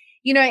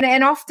 you know,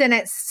 and often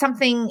it's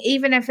something,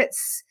 even if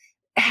it's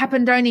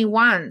happened only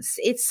once,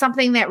 it's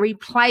something that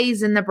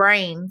replays in the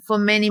brain for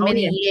many,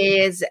 many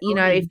years, you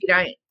know,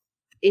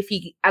 if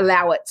you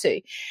allow it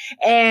to.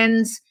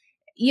 And,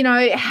 you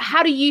know,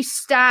 how do you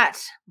start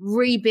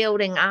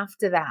rebuilding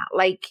after that?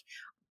 Like,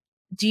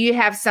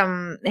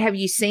 have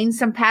you seen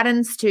some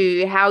patterns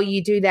to how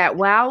you do that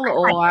well,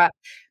 or are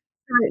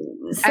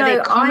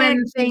there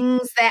common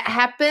things that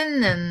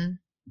happen? And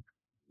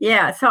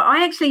so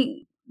I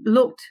actually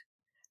looked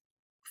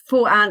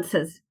for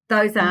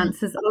those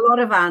answers, a lot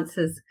of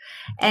answers.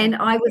 And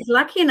I was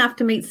lucky enough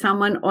to meet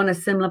someone on a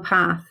similar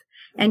path.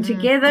 And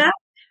together,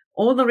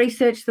 all the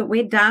research that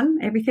we'd done,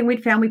 everything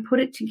we'd found, we put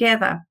it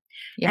together.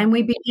 And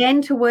we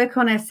began to work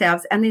on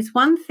ourselves. And there's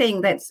one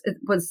thing that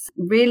was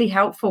really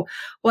helpful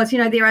was, you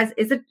know,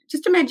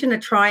 just imagine a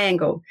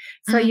triangle.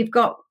 So you've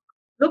got,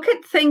 look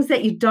at things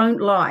that you don't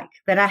like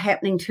that are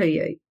happening to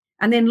you.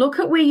 And then look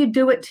at where you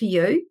do it to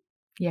you.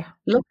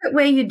 Look at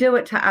where you do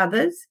it to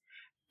others.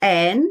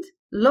 And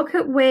look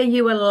at where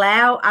you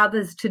allow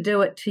others to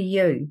do it to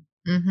you.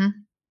 And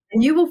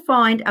you will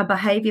find a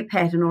behavior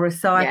pattern or a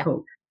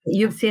cycle that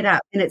you've set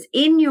up. And it's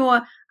in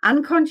your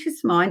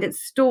unconscious mind.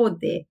 It's stored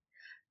there,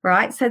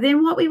 right? So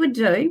then what we would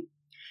do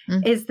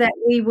is that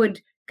we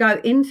would go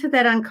into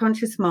that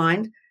unconscious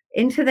mind,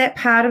 into that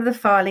part of the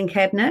filing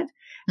cabinet,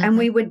 and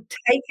we would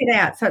take it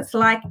out. So it's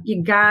like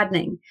you're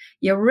gardening.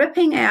 You're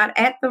ripping out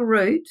at the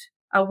root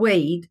a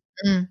weed,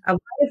 a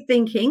way of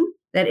thinking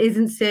that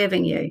isn't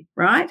serving you,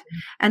 right?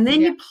 And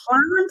then you're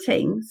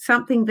planting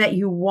something that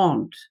you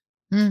want.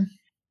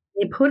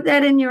 You put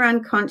that in your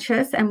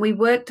unconscious, and we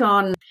worked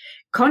on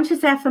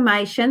conscious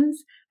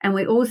affirmations, and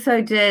we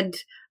also did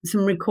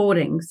some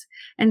recordings.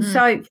 And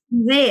so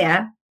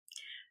there,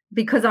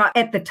 because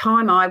at the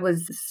time I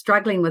was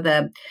struggling with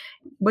a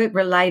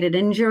work-related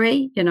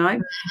injury, you know,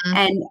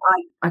 and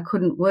I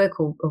couldn't work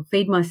or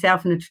feed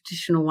myself in a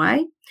traditional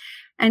way.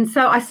 And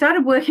so I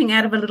started working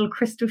out of a little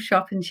crystal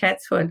shop in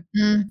Chatswood.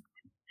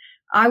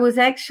 I was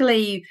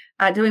actually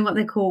doing what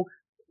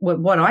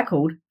I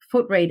called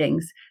foot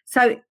readings.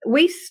 So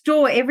we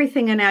store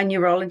everything in our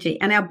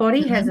neurology, and our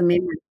body has a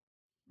memory,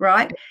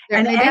 right?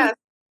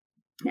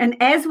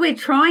 And as we're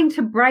trying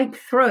to break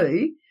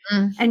through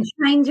and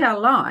change our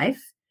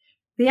life,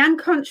 the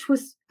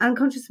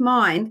unconscious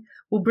mind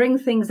will bring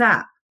things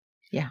up.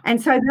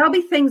 And so there'll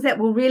be things that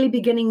will really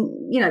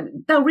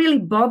they'll really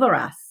bother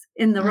us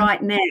in the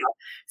right now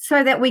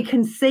so that we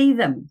can see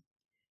them.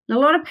 And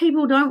a lot of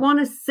people don't want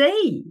to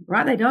see,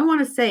 right? They don't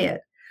want to see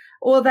it.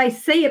 Or they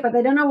see it, but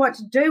they don't know what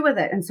to do with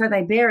it, and so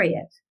they bury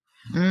it.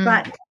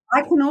 But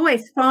I can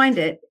always find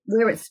it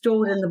where it's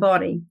stored in the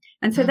body.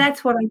 And so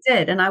that's what I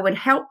did. And I would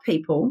help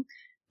people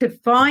to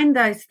find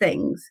those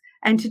things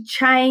and to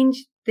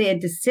change their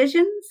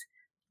decisions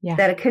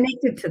that are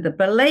connected to the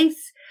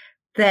beliefs,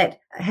 that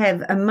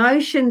have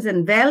emotions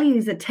and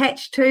values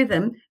attached to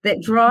them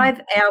that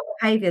drive our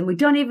behavior. And we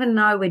don't even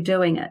know we're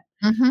doing it.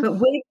 But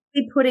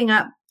we're putting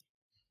up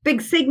big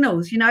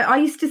signals. You know, I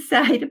used to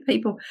say to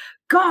people,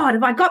 God,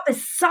 have I got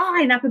this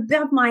sign up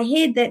above my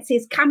head that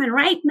says, come and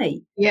rape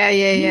me?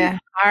 I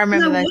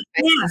remember that.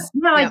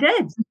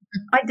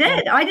 I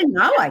did. I didn't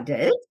know I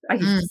did. I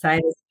used to say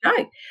it as a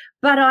joke.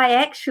 But I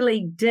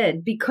actually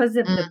did because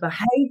of the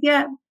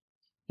behavior,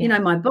 you know,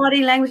 my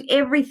body language,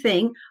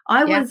 everything.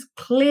 I was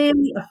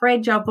clearly a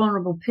fragile,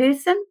 vulnerable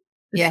person,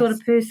 the sort of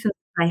person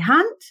they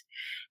hunt.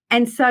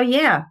 And so,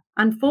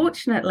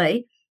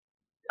 unfortunately,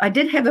 I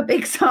did have a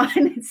big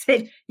sign that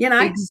said, you know,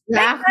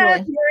 exactly.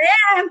 Here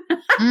I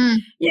am.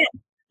 Yeah.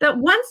 But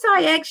once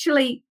I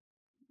actually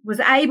was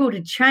able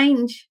to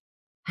change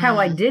how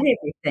I did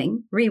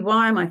everything,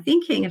 rewire my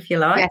thinking, if you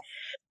like,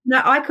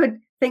 no, I could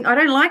think, I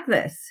don't like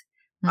this.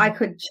 I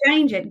could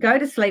change it, go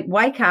to sleep,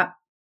 wake up,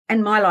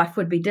 and my life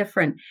would be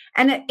different.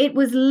 And it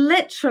was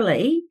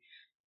literally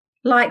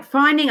like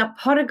finding a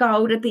pot of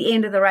gold at the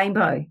end of the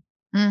rainbow.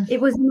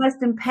 It was the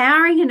most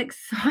empowering and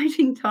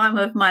exciting time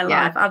of my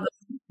life, other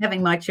than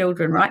having my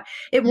children, right?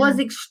 It was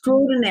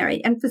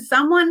extraordinary. And for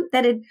someone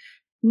that had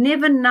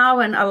never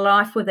known a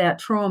life without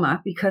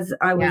trauma, because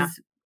I was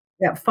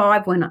about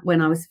 5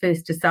 when I was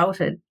first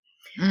assaulted,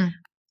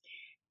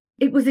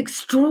 it was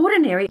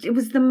extraordinary. It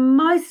was the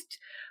most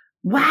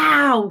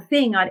wow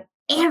thing I'd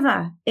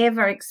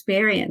ever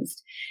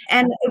experienced.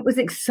 And it was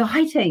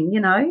exciting, you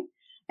know.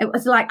 It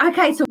was like,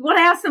 okay, so what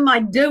else am I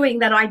doing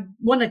that I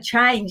want to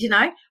change, you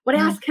know? What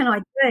else can I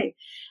do?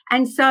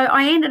 And so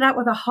I ended up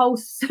with a whole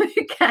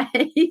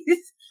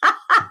suitcase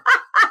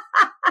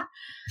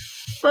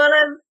full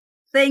of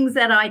things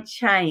that I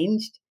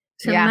changed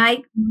to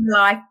make my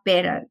life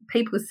better.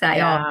 People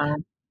say, oh,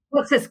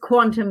 what's this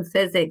quantum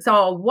physics?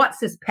 Oh, what's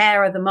this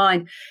power of the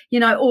mind? You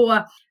know,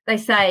 or they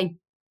say,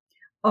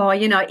 oh,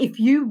 you know, if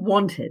you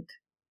wanted.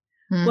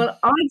 Well,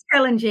 I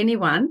challenge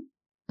anyone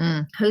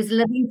who's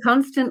living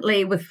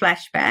constantly with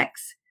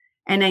flashbacks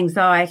and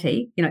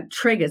anxiety, you know,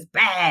 triggers,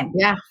 bam,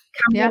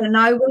 come out of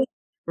nowhere,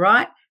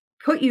 right?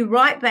 Put you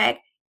right back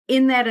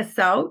in that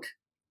assault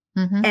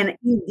and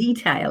in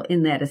detail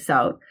in that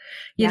assault.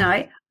 You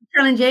know,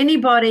 challenge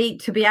anybody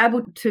to be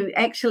able to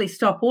actually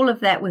stop all of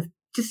that with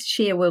just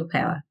sheer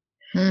willpower.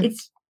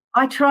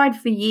 I tried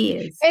for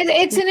years.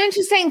 It's an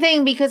interesting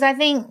thing because I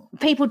think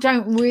people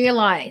don't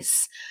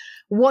realize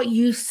what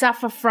you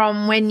suffer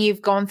from when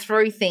you've gone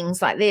through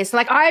things like this.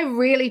 Like, I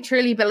really,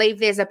 truly believe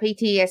there's a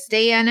PTSD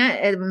in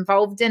it,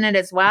 involved in it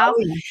as well.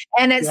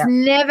 And it's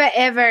never,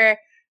 ever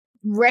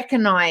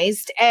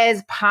recognized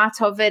as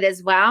part of it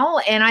as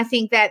well. And I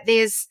think that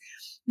there's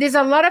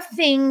a lot of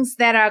things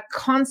that are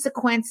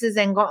consequences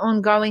and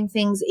ongoing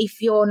things if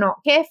you're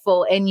not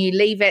careful and you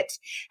leave it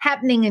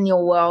happening in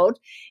your world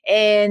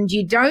and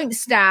you don't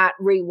start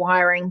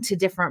rewiring to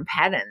different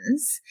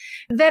patterns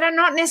that are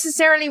not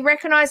necessarily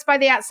recognized by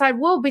the outside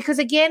world, because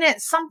again,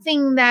 it's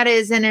something that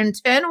is an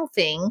internal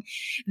thing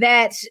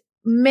that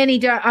many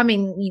don't. I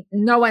mean,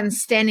 no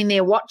one's standing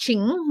there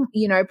watching,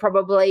 you know,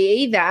 probably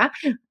either,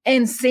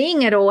 and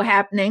seeing it all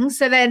happening,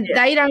 so that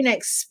they don't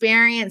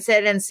experience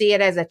it and see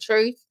it as a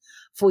truth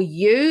for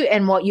you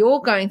and what you're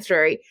going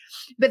through.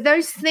 But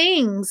those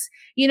things,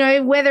 you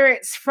know, whether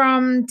it's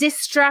from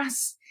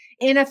distrust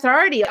in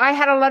authority, I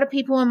had a lot of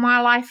people in my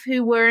life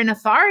who were in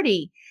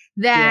authority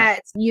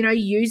that, you know,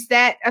 used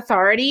that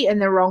authority in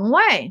the wrong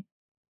way.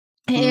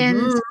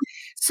 And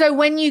so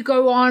when you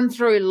go on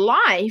through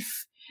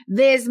life,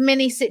 there's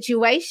many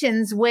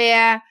situations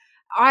where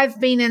I've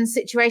been in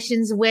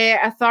situations where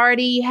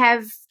authority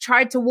have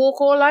tried to walk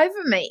all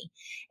over me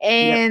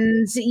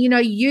and, you know,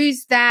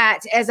 use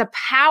that as a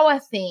power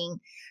thing.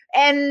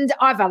 And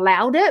I've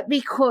allowed it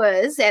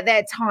because at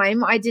that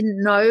time I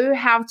didn't know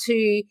how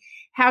to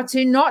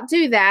not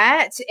do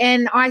that.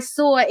 And I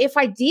saw if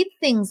I did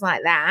things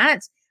like that,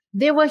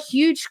 there were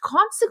huge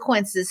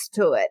consequences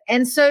to it.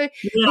 And so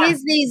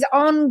there's these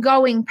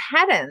ongoing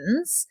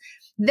patterns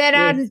that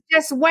are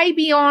just way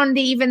beyond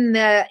even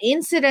the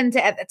incident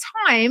at the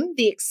time,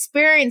 the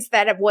experience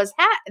that it was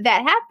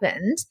that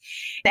happened.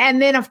 And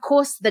then, of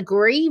course, the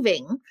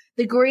grieving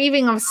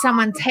of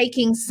someone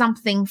taking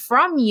something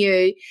from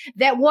you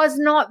that was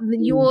not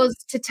yours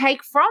to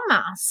take from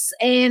us.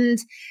 And,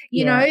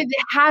 you know,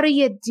 how do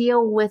you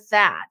deal with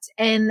that?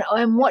 And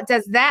what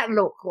does that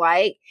look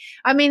like?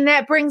 I mean,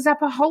 that brings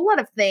up a whole lot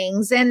of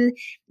things. And,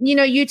 you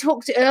know, you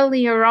talked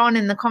earlier on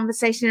in the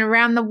conversation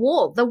around the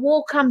wall. The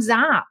wall comes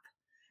up.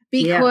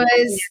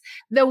 Because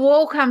the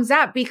wall comes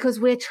up because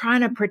we're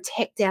trying to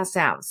protect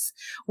ourselves.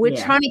 We're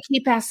trying to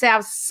keep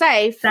ourselves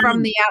safe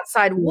from the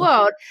outside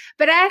world.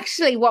 But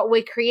actually what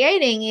we're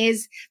creating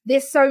is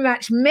there's so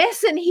much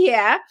mess in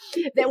here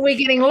that we're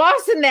getting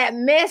lost in that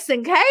mess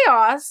and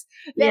chaos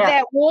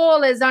that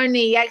wall is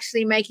only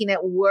actually making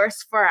it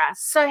worse for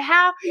us. So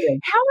how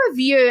have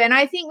you, and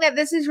I think that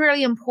this is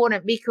really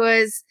important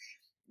because,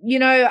 you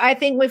know, I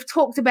think we've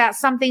talked about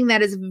something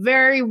that is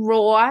very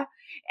raw.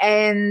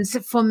 And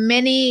for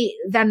many,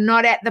 they're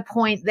not at the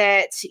point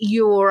that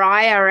you or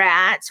I are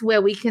at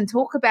where we can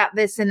talk about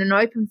this in an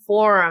open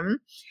forum,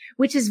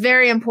 which is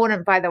very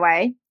important, by the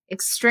way,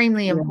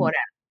 extremely important.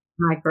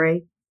 I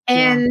agree.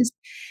 And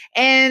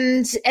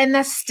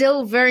they're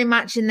still very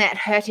much in that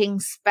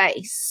hurting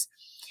space.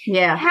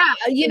 Yeah. How,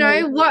 you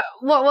know, what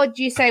would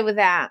you say with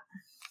that?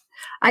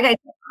 Okay.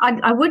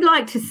 I would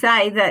like to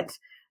say that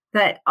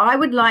I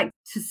would like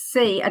to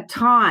see a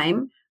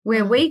time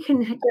where we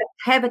can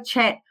have a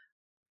chat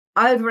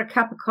over a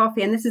cup of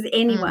coffee, and this is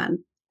anyone,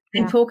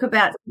 and talk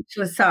about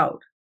sexual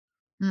assault,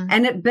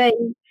 and it be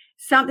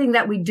something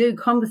that we do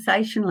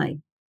conversationally.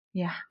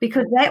 Yeah.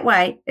 Because that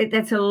way,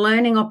 that's a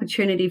learning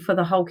opportunity for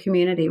the whole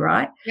community,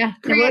 right? Yeah.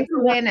 Create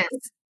awareness.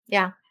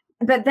 Yeah.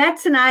 But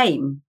that's an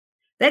aim.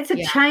 That's a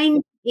Yeah.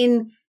 change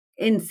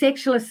in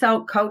sexual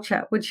assault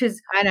culture, which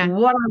is I know.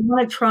 what I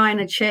want to try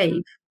and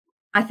achieve.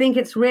 I think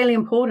it's really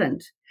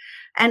important.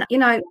 And,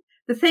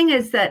 the thing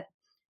is that,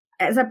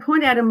 as I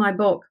point out in my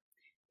book,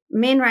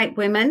 men rape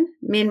women,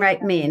 men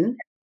rape men,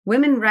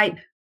 women rape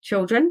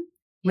children,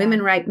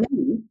 women rape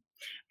men,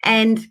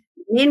 and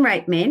men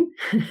rape men.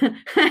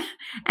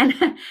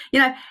 And,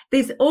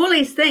 there's all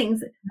these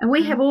things, and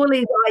we have all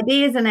these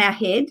ideas in our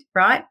head,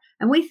 right?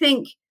 And we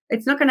think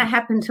it's not going to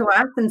happen to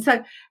us. And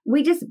so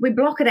we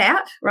block it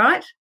out,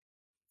 right?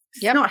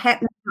 It's not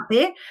happening out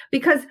there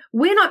because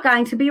we're not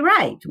going to be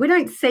raped. We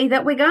don't see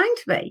that we're going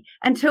to be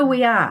until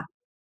we are.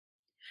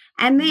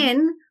 And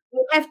then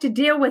we have to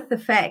deal with the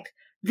fact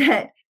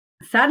that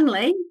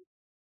suddenly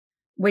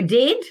we're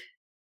dead.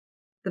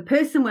 The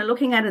person we're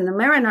looking at in the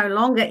mirror no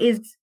longer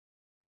is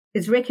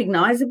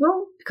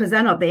recognizable because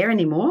they're not there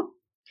anymore.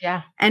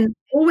 Yeah. And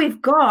all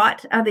we've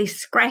got are these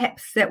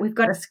scraps that we've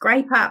got to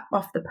scrape up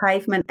off the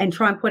pavement and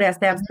try and put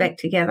ourselves back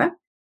together.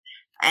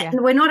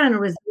 And we're not in a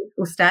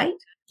resentful state.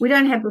 We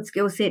don't have the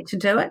skill set to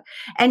do it.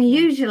 And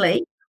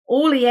usually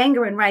all the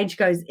anger and rage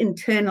goes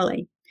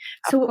internally.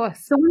 So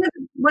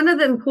one of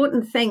the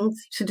important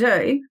things to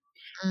do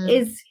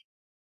is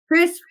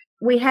first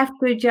we have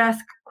to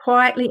just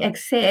quietly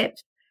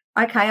accept,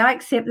 okay, I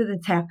accept that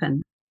it's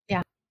happened.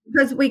 Yeah.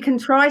 Because we can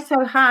try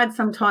so hard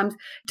sometimes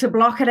to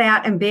block it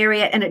out and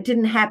bury it, and it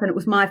didn't happen. It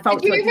was my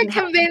fault. Did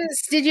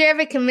you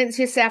ever convince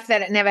yourself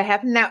that it never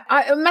happened? Now,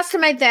 I must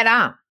have made that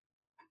up.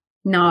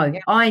 No,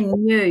 I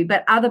knew,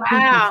 but other people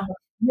tried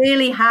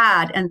really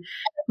hard. And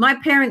my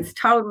parents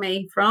told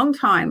me for a long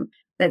time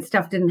that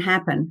stuff didn't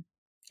happen.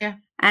 Yeah.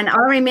 And I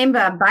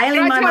remember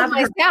bailing my mother.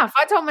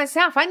 I told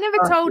myself. I never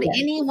told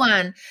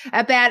anyone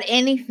about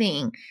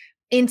anything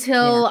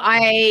until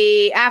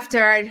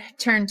after I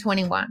turned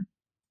 21.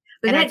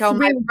 And I told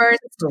my first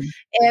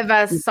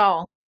ever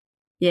soul.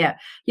 Yeah.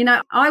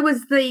 I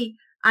was the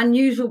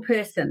unusual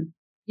person.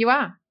 You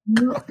are.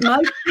 Most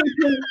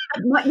people,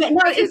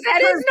 that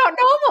is not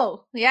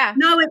normal. Yeah.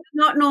 No, it's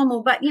not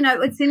normal. But,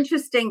 it's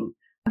interesting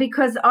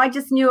because I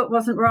just knew it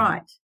wasn't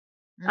right.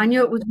 I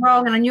knew it was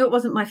wrong and I knew it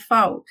wasn't my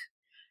fault.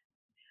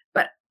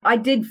 But I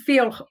did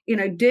feel,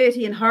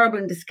 dirty and horrible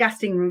and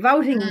disgusting and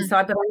revolting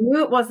inside, but I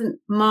knew it wasn't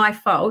my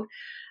fault.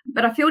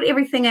 But I felt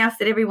everything else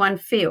that everyone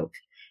felt.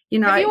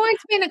 Have you always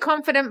been a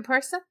confident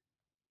person?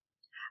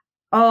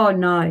 Oh,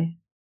 no.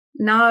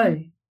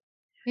 No,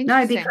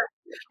 because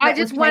I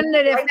just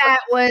wondered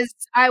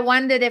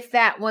if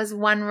that was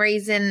one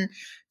reason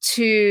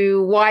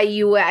to why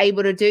you were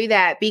able to do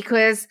that,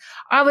 because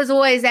I was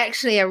always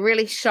actually a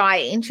really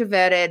shy,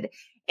 introverted,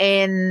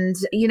 and,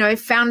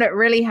 found it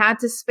really hard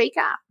to speak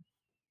up.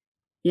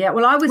 Yeah,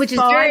 well, I was, which is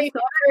very,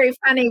 very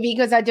funny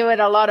because I do it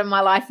a lot in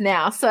my life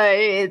now. So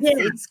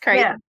it's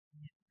crazy. Yeah.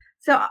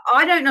 So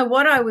I don't know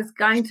what I was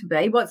going to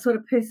be, what sort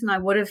of person I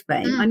would have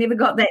been. I never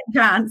got that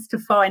chance to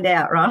find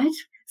out, right?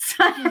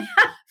 So,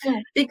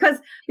 because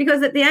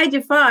at the age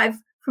of 5,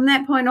 from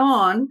that point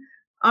on,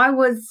 I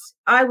was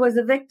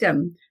a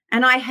victim,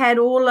 and I had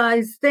all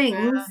those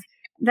things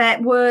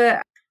that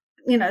were,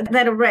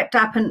 that are wrapped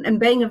up in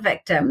being a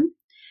victim.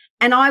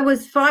 And I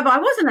was 5. I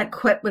wasn't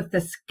equipped with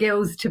the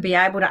skills to be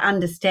able to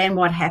understand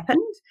what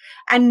happened,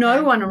 and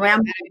no one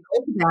around me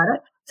talked about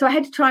it. So I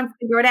had to try and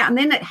figure it out, and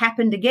then it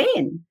happened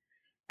again.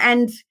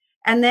 And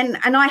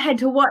I had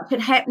to watch it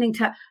happening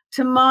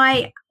to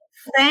my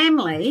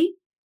family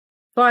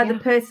by the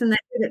person that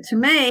did it to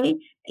me,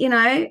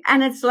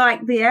 and it's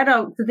like the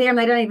adults are there and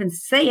they don't even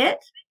see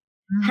it.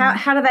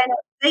 How do they not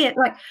see it?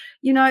 Like,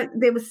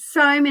 there were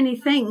so many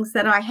things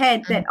that I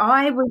had that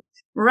I was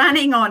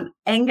running on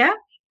anger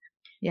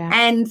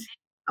and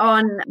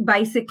on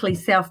basically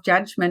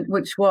self-judgment,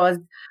 which was,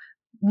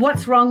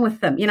 what's wrong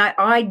with them?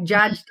 I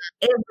judged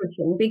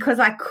everything because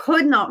I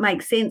could not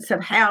make sense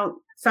of how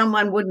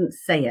someone wouldn't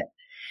see it.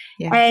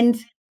 Yeah. And,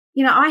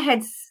 I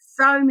had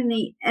so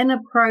many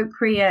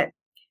inappropriate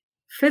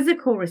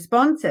physical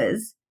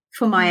responses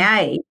for my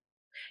age,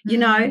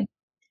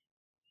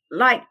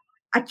 like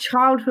a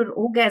childhood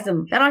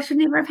orgasm that I should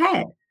never have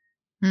had.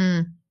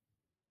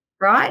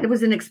 Right? It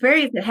was an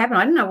experience that happened.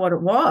 I didn't know what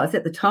it was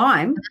at the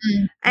time.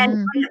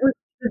 And it was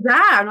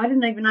bizarre, and I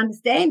didn't even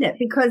understand it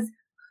because,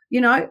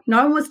 no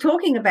one was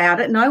talking about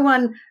it. No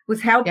one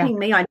was helping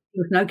me. There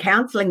was no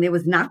counselling. There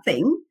was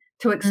nothing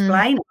to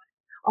explain it.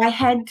 I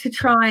had to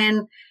try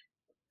and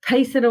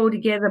piece it all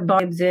together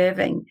by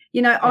observing.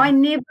 I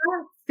never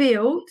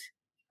felt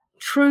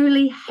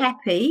truly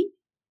happy,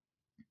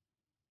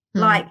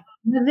 like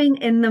living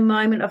in the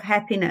moment of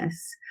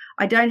happiness.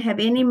 I don't have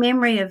any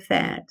memory of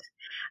that,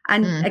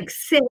 and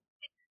except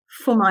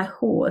for my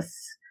horse.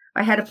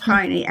 I had a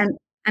pony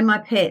and my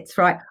pets,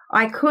 right?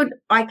 I can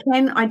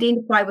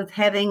identify with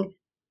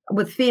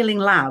feeling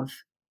love,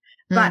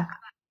 but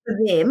for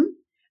them,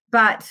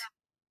 but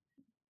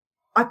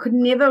I could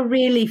never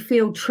really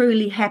feel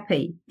truly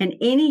happy, and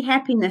any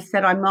happiness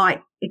that I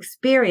might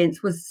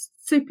experience was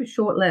super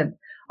short-lived.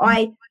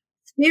 I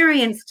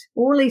experienced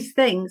all these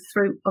things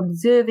through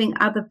observing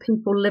other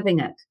people living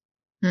it.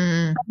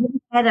 Mm. I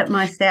haven't had it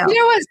myself. You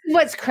know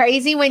what's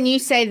crazy when you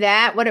say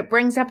that? What it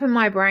brings up in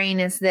my brain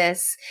is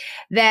this,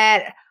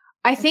 that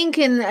I think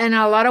in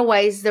a lot of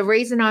ways, the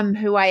reason I'm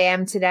who I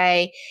am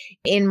today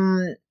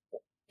in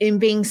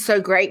being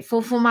so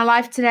grateful for my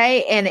life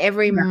today and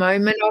every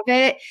moment of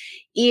it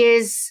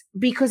is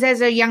because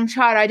as a young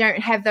child, I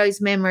don't have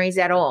those memories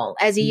at all.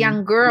 As a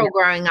young girl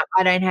growing up,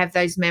 I don't have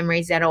those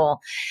memories at all.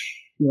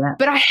 Yeah.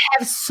 But I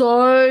have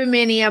so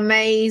many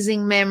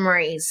amazing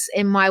memories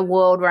in my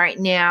world right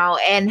now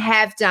and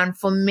have done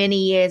for many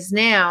years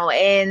now.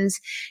 And,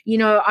 you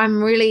know,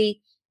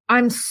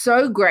 I'm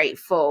so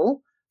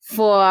grateful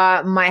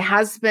for my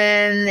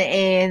husband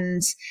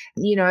and,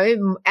 you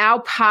know,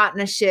 our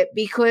partnership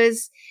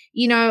because,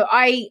 you know,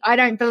 I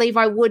don't believe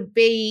I would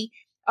be.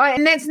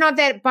 And that's not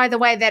that, by the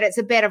way, that it's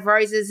a bed of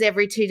roses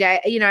every 2 days,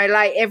 you know,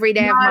 like every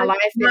day of my life.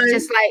 It's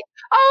just like,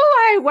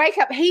 oh, I wake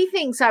up. He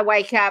thinks I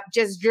wake up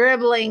just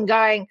dribbling,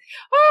 going,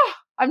 oh,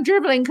 I'm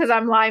dribbling because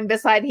I'm lying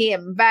beside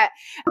him. But,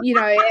 you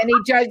know, and he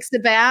jokes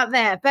about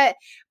that. But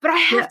I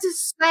have to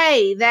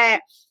say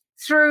that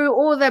through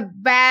all the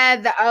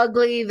bad, the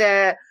ugly,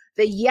 the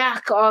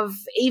yuck of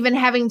even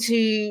having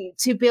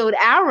to build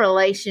our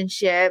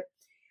relationship,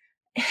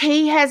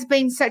 he has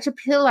been such a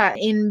pillar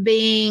in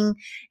being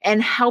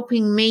and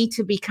helping me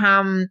to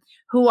become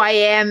who I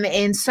am,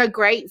 and so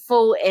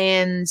grateful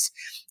and,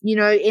 you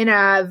know, in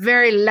a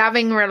very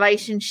loving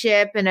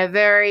relationship and a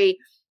very,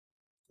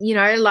 you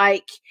know,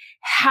 like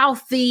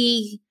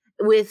healthy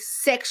with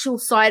sexual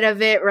side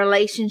of it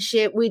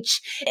relationship,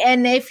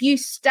 and if you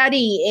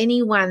study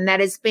anyone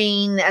that has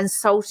been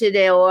assaulted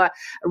or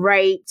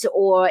raped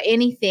or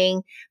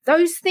anything,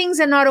 those things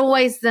are not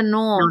always the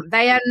norm.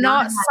 They are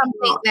not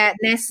something that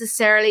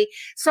necessarily.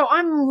 So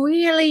I'm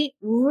really,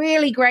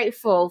 really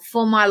grateful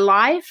for my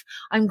life.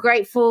 I'm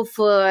grateful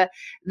for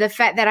the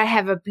fact that I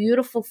have a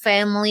beautiful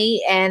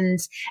family, and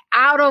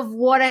out of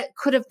what it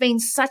could have been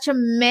such a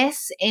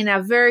mess and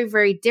a very,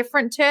 very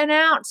different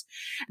turnout,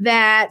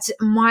 that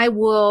my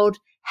world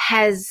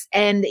has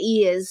and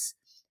is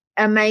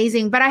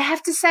amazing. But I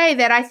have to say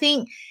that I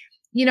think,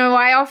 you know,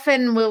 I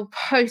often will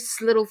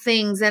post little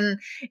things and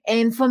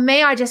for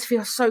me, I just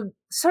feel so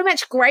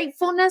much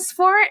gratefulness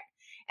for it.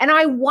 And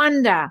I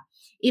wonder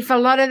if a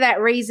lot of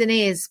that reason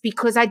is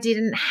because I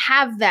didn't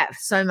have that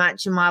so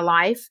much in my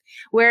life,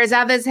 whereas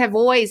others have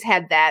always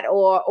had that,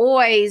 or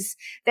always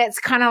that's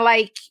kind of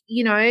like,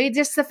 you know,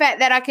 just the fact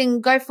that I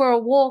can go for a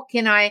walk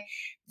and I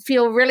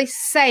feel really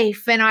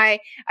safe and I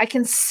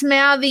can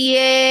smell the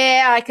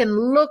air, I can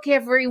look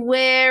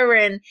everywhere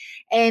and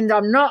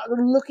I'm not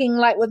looking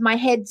like with my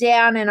head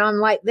down and I'm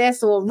like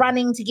this or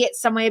running to get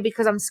somewhere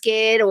because I'm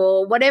scared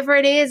or whatever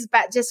it is,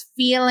 but just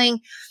feeling,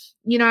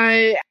 you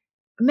know,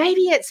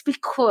 maybe it's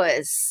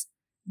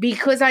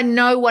because I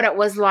know what it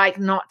was like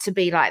not to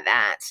be like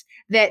that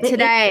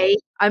today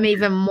I'm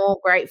even more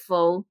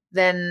grateful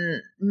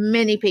than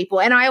many people.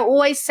 And I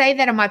always say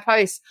that in my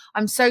posts.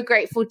 I'm so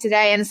grateful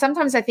today. And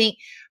sometimes I think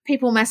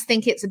people must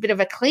think it's a bit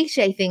of a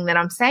cliche thing that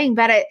I'm saying,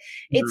 but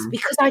it's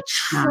because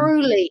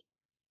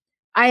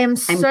I am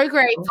so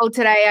grateful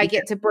today I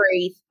get to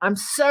breathe. I'm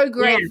so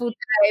grateful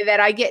today that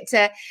I get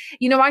to,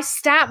 you know, I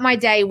start my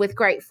day with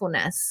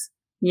gratefulness.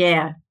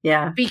 Because,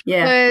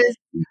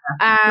 you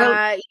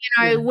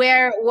know,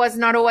 where it was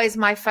not always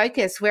my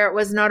focus, where it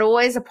was not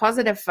always a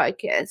positive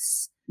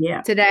focus.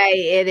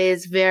 Today it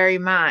is very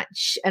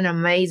much an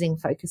amazing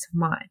focus of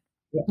mine.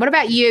 What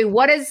about you?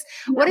 What has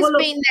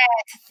been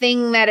that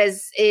thing that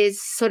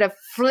is sort of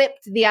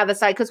flipped the other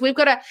side? Because we've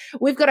got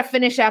to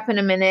finish up in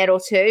a minute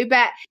or two,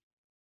 but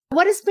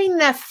what has been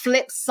the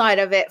flip side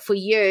of it for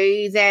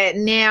you that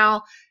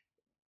now,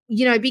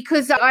 you know,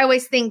 because I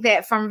always think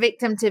that from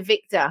victim to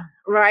victor,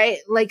 right?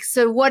 Like,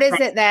 so what is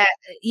it that,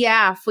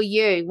 for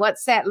you,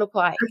 what's that look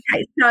like?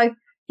 Okay. So,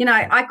 you know,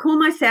 I call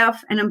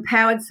myself an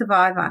empowered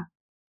survivor.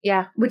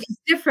 Yeah. Which is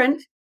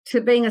different to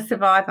being a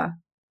survivor.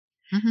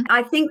 Mm-hmm.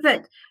 I think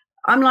that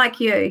I'm like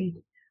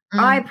you.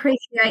 I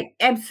appreciate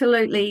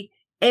absolutely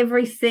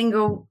every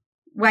single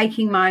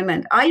waking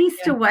moment. I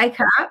used to wake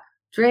up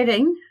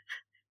dreading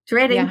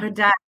the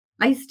day.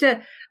 I used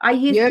to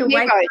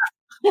wake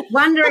up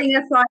wondering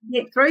if I'd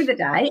get through the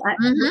day.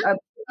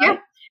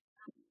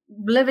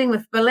 Living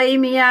with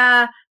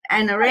bulimia,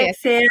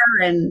 anorexia,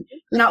 and,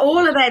 you know,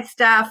 all of that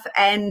stuff,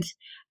 and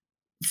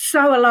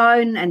so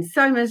alone and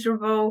so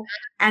miserable.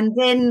 And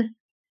then,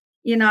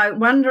 you know,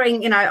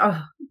 wondering, you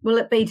know, will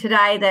it be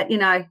today that, you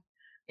know,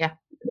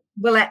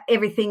 will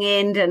everything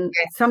end? And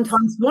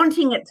sometimes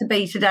wanting it to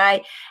be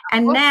today.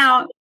 And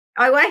now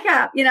I wake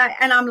up, you know,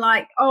 and I'm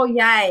like, oh,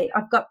 yay,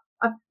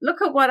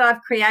 look at what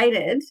I've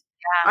created.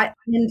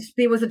 And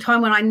there was a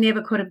time when I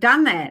never could have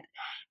done that.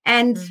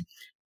 And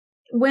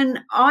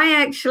when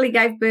I actually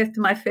gave birth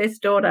to my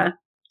first daughter,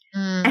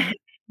 the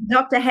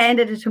doctor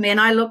handed it to me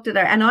and I looked at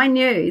her and I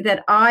knew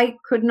that I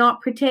could not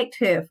protect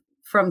her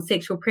from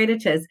sexual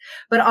predators,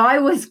 but I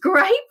was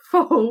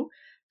grateful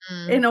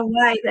in a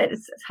way that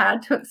it's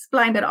hard to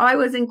explain, but I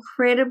was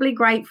incredibly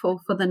grateful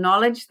for the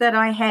knowledge that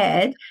I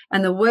had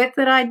and the work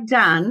that I'd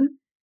done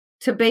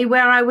to be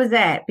where I was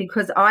at,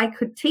 because I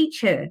could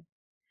teach her.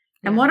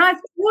 And what I've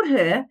taught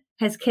her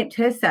has kept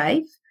her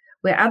safe,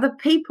 where other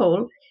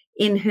people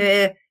in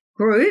her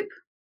group,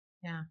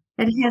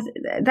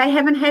 they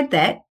haven't had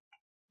that,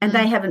 and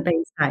they haven't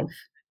been safe,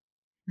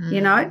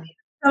 you know?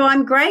 So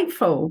I'm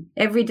grateful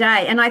every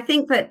day. And I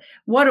think that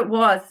what it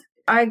was,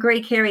 I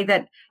agree, Kerry,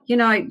 that, you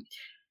know,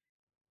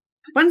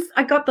 once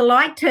I got the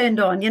light turned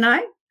on, you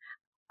know,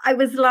 I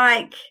was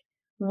like,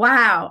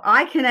 wow,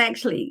 I can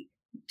actually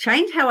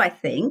change how I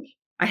think.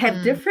 I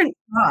have different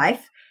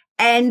life,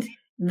 and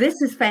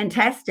this is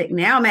fantastic.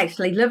 Now I'm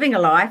actually living a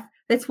life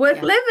that's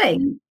worth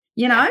living,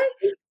 you know,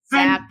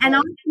 and I can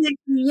actually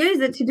use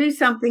it to do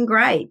something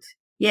great.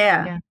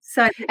 Yeah.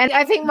 So, and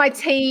I think my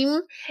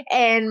team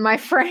and my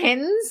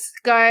friends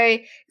go,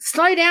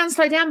 slow down,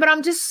 but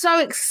I'm just so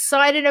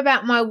excited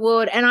about my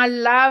world, and I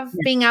love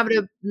being able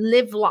to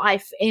live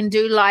life and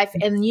do life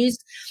and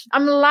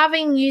I'm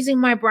loving using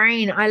my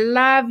brain. I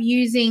love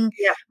using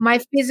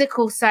my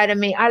physical side of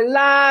me. I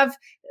love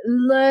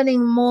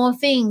learning more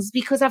things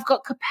because I've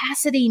got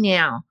capacity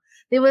now.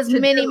 There was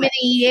many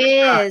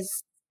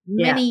years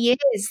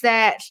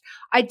that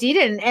I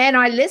didn't, and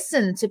I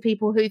listened to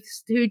people who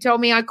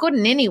told me I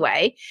couldn't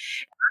anyway.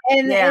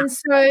 And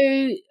so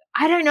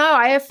I don't know.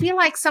 I feel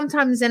like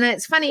sometimes, and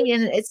it's funny,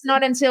 and it's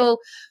not until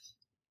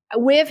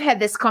we've had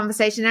this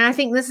conversation, and I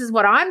think this is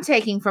what I'm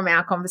taking from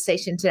our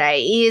conversation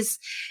today is,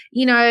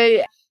 you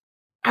know,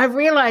 I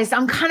realized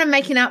I'm kind of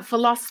making up for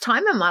lost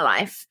time in my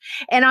life,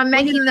 and I'm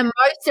making the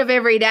most of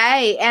every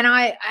day. And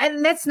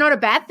that's not a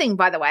bad thing,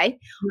 by the way.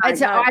 I'm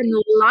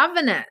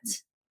loving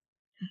it.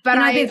 But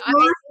I think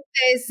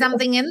there's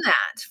something in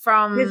that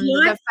from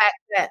the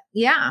fact that,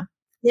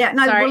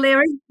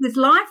 there's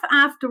life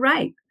after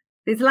rape.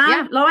 There's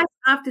life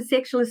after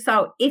sexual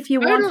assault if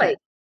you want it.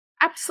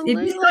 Absolutely.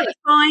 You've just got to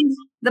find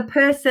the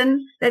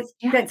person that's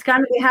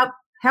going to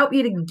help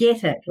you to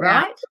get it,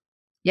 right?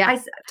 Yeah,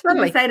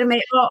 People say to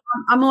me,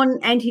 I'm on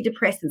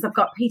antidepressants. I've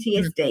got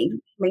PTSD,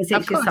 being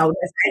sexually assaulted.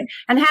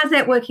 And how's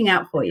that working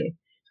out for you?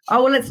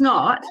 Oh, well, it's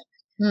not.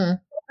 But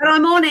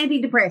I'm on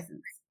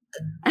antidepressants.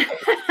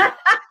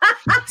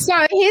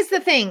 So here's the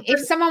thing.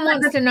 If someone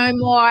wants to know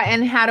more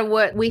and how to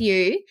work with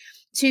you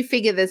to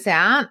figure this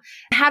out,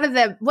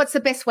 what's the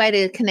best way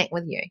to connect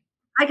with you?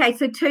 Okay,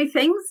 so two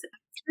things.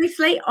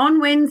 Firstly, on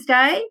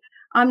Wednesday,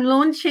 I'm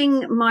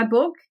launching my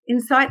book,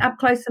 Insight, Up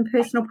Close and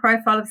Personal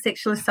Profile of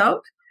Sexual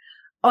Assault,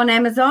 on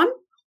Amazon.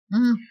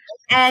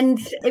 And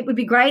it would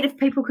be great if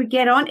people could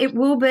get on. It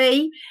will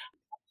be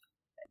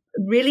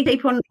really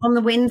deep on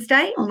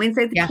Wednesday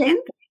the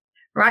 10th.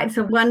 Right, it's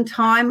a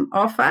one-time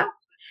offer.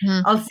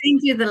 I'll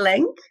send you the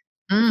link.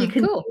 If you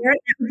can hear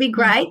it, that would be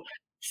great.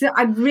 So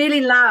I'd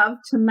really love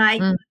to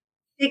make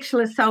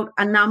sexual assault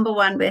a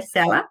 #1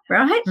 bestseller,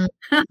 right?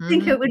 I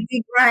think it would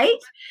be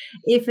great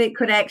if we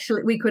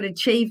could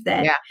achieve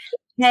that. Yeah.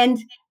 And,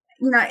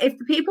 you know, if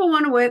people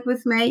want to work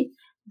with me,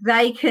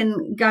 they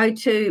can go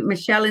to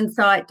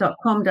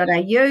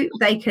michelleinsight.com.au.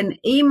 They can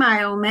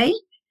email me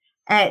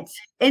at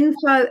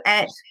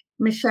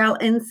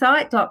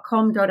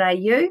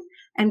info@michelleinsight.com.au.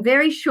 And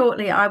very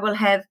shortly, I will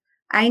have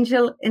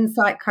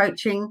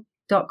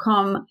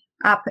angelinsightcoaching.com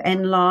up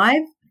and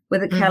live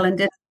with a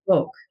calendar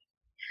book.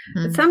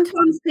 But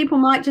sometimes people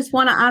might just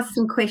want to ask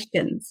some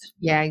questions.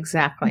 Yeah,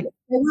 exactly. If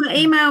they want to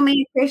email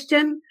me a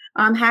question,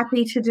 I'm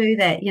happy to do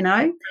that, you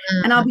know.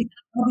 And I'll be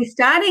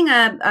starting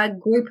a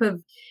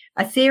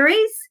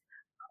series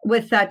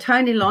with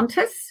Tony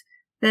Lontis.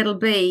 That'll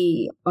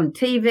be on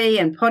TV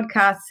and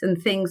podcasts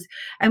and things.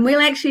 And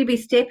we'll actually be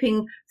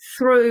stepping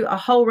through a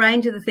whole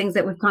range of the things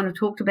that we've kind of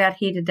talked about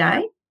here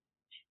today,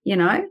 you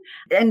know,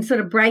 and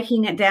sort of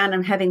breaking it down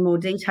and having more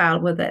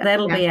detail with it.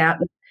 That'll be out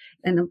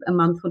in a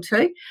month or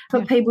two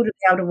for people to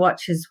be able to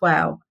watch as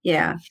well.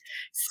 Yeah.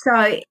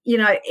 So, you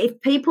know, if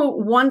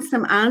people want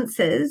some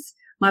answers,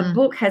 my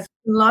book has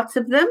lots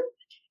of them.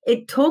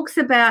 It talks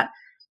about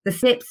the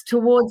steps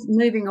towards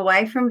moving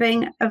away from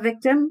being a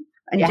victim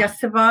and just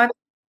surviving.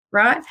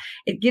 Right?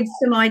 It gives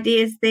some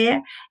ideas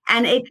there,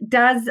 and it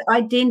does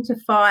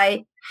identify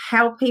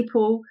how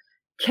people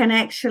can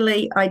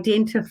actually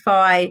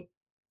identify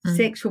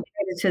sexual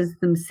predators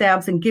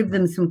themselves and give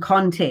them some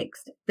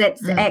context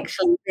that's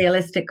actually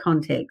realistic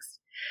context.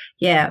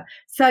 Yeah.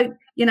 So,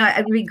 you know,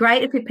 it would be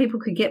great if people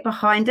could get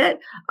behind it.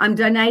 I'm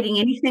donating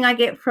anything I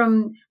get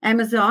from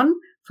Amazon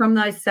from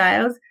those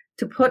sales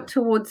to put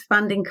towards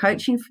funding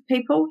coaching for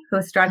people who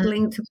are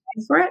struggling to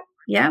pay for it.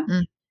 Yeah.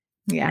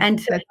 Yeah, and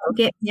to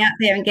get me out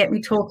there and get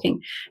me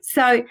talking.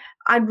 So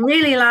I'd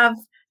really love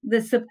the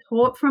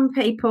support from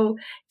people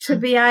to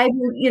be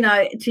able, you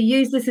know, to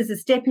use this as a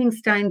stepping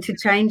stone to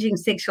changing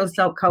sexual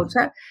assault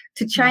culture,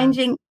 to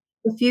changing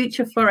the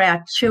future for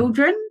our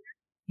children.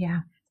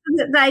 Yeah. So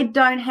that they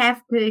don't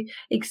have to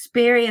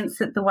experience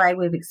it the way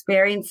we've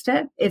experienced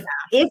it, if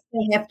they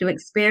have to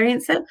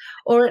experience it,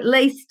 or at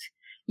least,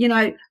 you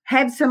know,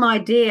 have some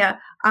idea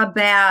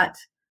about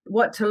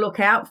what to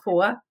look out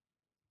for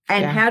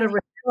and how to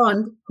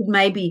bond could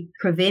maybe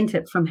prevent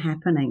it from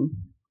happening.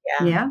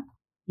 Yeah.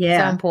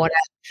 So important.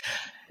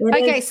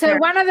 Okay, so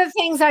one of the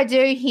things I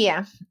do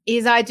here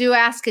is I do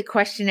ask a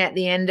question at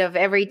the end of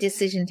every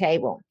decision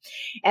table.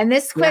 And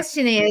this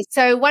question is,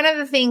 so one of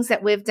the things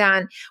that we've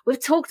done,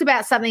 we've talked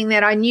about something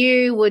that I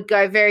knew would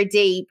go very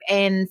deep.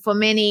 And for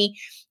many,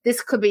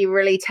 this could be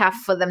really tough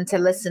for them to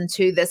listen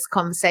to this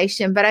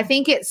conversation. But I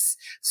think it's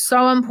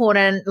so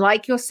important,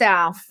 like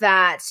yourself,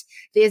 that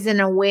there's an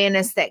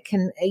awareness that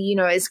can,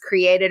 is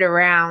created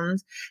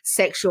around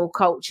sexual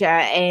culture.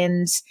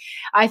 And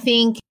I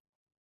think,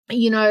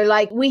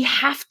 we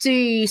have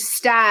to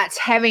start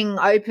having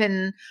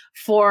open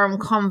forum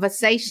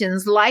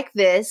conversations like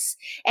this.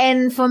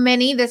 And for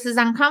many, this is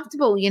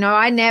uncomfortable.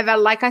 I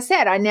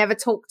never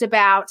talked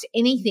about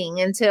anything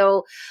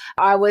until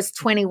I was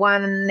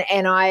 21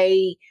 and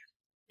I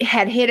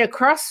had hit a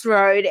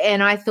crossroad,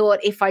 and I thought,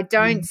 if I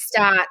don't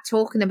start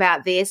talking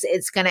about this,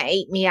 it's going to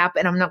eat me up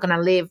and I'm not going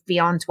to live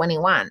beyond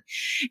 21.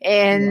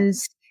 And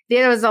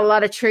there was a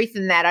lot of truth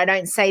in that. I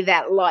don't say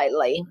that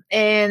lightly.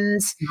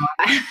 And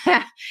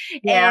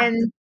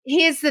and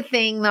here's the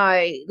thing though,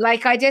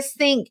 I just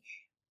think,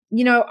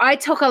 I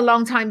took a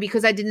long time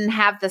because I didn't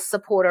have the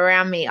support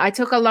around me. I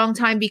took a long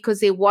time because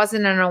there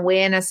wasn't an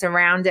awareness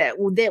around it.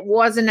 There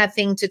wasn't a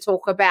thing to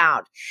talk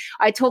about.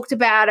 I talked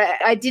about it.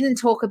 I didn't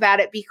talk about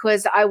it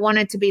because I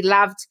wanted to be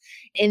loved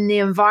in the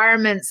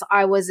environments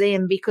I was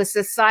in, because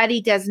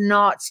society does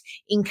not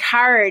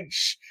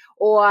encourage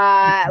or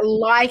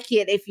like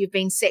it if you've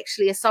been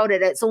sexually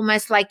assaulted. It's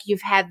almost like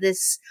you've had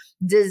this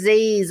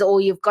disease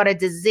or you've got a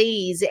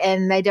disease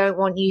and they don't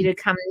want you to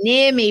come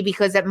near me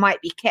because it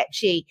might be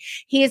catchy.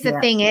 Here's the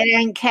thing, it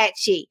ain't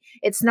catchy.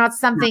 It's not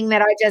something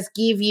that I just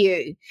give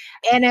you.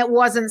 And it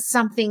wasn't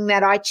something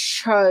that I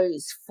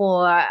chose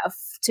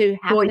to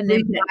happen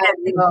in my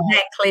life.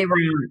 Exactly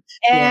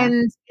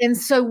right. And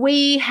so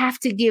we have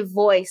to give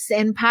voice.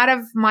 And part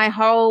of my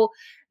whole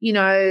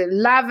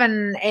love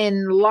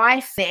and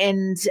life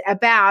and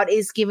about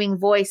is giving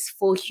voice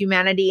for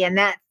humanity. And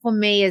that for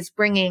me is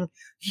bringing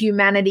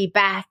humanity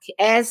back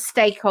as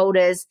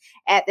stakeholders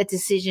at the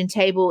decision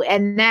table.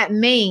 And that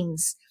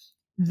means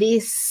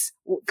this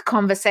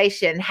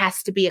conversation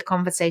has to be a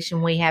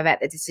conversation we have at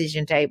the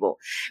decision table,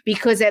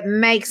 because it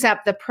makes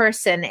up the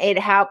person. It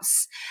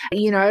helps,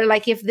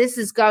 if this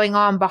is going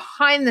on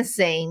behind the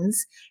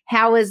scenes,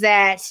 how is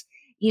that,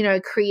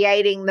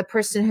 creating the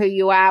person who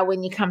you are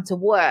when you come to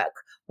work,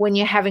 when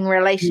you're having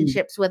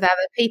relationships with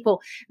other people.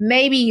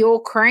 Maybe you're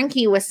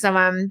cranky with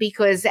someone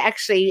because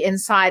actually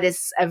inside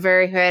is a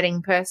very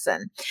hurting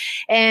person.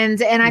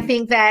 And I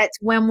think that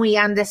when we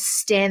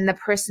understand the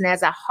person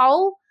as a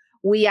whole,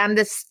 we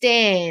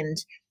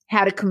understand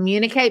how to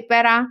communicate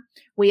better.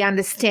 We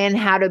understand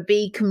how to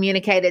be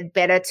communicated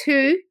better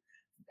to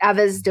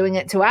others doing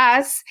it to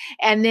us.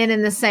 And then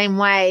in the same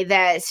way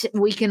that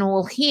we can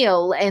all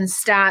heal and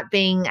start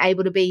being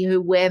able to be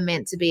who we're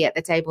meant to be at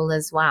the table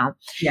as well.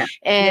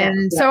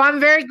 So I'm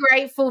very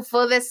grateful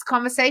for this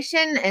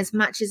conversation, as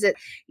much as it,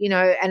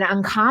 an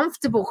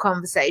uncomfortable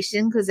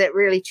conversation, because it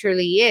really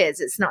truly is.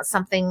 It's not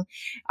something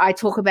I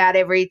talk about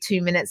every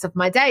 2 minutes of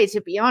my day,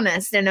 to be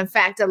honest. And in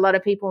fact, a lot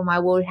of people in my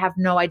world have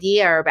no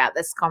idea about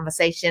this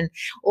conversation,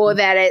 or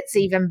that it's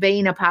even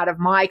been a part of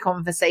my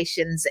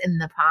conversations in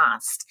the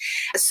past.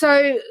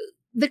 So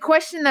the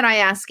question that I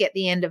ask at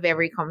the end of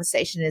every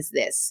conversation is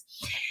this: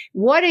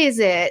 what is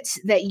it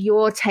that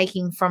you're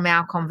taking from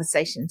our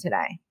conversation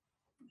today?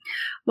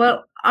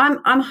 Well,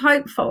 I'm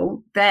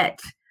hopeful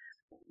that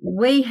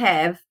we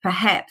have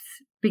perhaps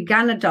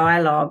begun a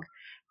dialogue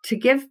to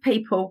give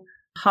people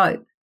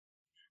hope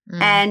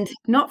and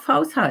not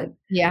false hope.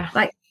 Yeah.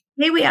 Like,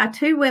 here we are,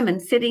 two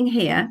women sitting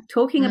here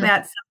talking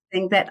about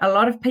something that a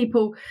lot of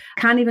people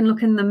can't even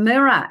look in the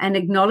mirror and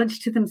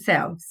acknowledge to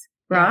themselves,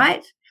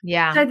 right?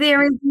 Yeah. So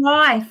there is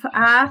life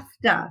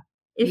after,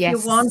 if you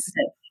want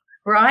it,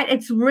 right?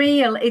 It's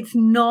real. It's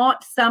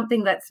not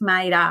something that's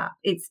made up.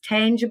 It's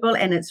tangible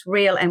and it's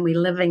real, and we're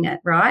living it,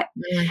 right?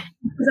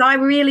 Because I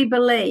really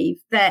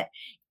believe that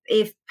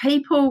if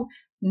people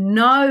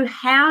know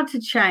how to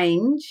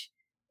change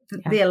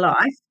their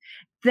life,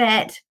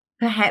 that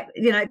perhaps,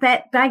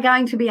 that they're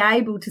going to be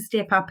able to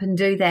step up and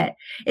do that.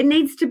 It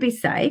needs to be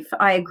safe.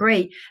 I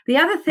agree. The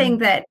other thing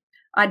that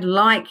I'd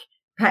like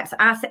perhaps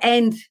us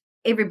and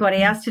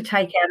everybody else to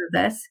take out of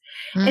this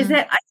is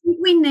that I think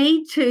we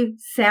need to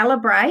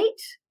celebrate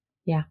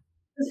the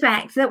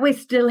fact that we're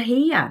still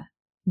here.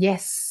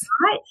 Yes.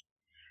 Right?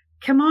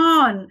 Come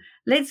on,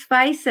 let's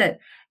face it.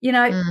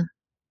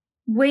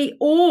 We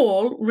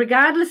all,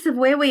 regardless of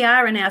where we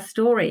are in our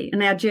story,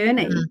 in our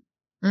journey,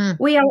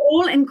 we are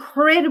all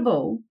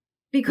incredible,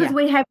 because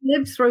we have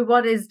lived through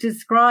what is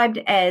described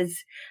as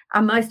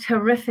a most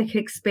horrific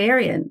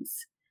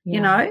experience,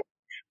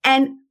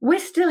 and we're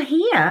still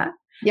here.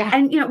 Yeah.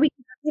 And, we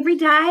every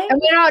day. And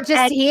we're not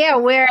just here,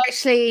 we're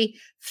actually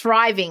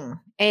thriving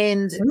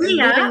and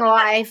living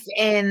life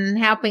and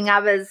helping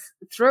others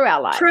through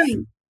our lives.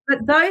 True.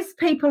 But those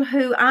people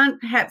who aren't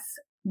perhaps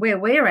where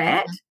we're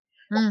at,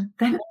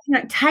 they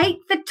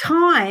take the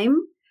time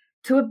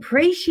to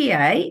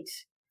appreciate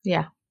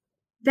Yeah.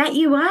 That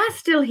you are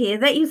still here,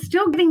 that you're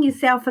still giving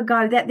yourself a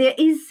go, that there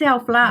is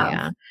self-love.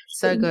 Yeah,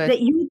 so good.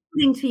 That you're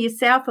putting to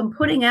yourself and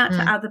putting out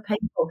to other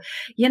people,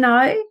 you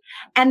know,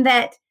 and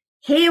that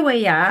here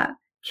we are,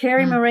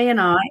 Kerry Marie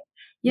and I,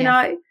 you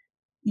know,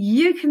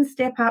 you can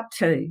step up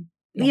too.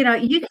 Yeah. You know,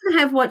 you can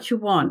have what you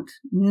want.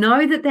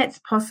 Know that that's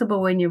possible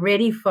when you're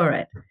ready for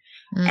it.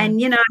 And,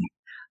 you know,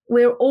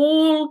 we're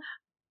all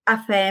a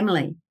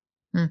family.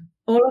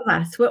 All of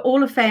us. We're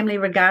all a family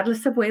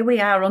regardless of where we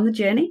are on the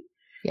journey.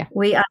 Yeah.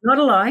 We are not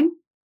alone.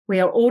 We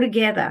are all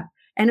together.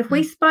 And if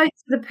we spoke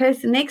to the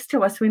person next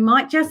to us, we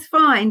might just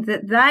find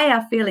that they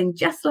are feeling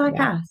just like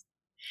us.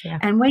 Yeah.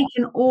 And we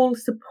can all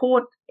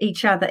support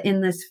each other in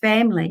this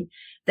family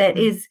that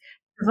is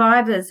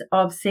survivors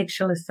of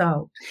sexual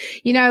assault.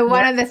 You know,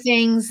 one of the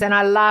things, and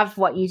I love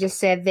what you just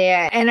said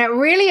there, and I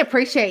really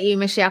appreciate you,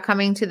 Michelle,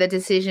 coming to the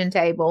decision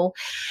table.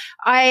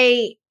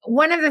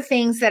 One of the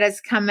things that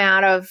has come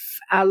out of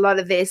a lot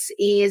of this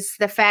is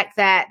the fact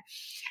that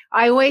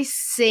I always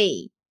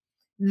see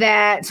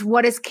that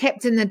what is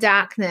kept in the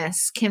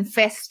darkness can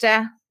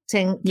fester,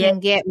 can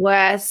get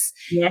worse,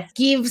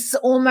 gives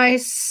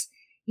almost,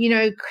 you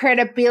know,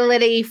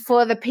 credibility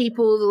for the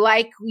people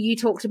like you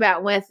talked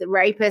about with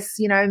rapists,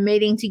 you know,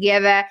 meeting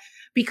together.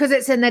 Because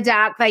it's in the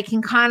dark, they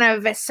can kind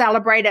of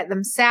celebrate it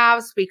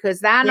themselves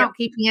because they're not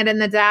keeping it in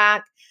the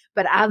dark,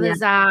 but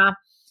others are.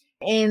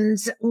 And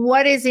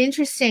what is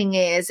interesting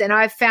is, and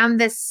I've found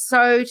this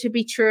so to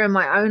be true in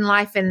my own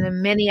life and the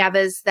many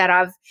others that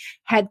I've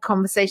had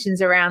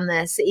conversations around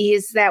this,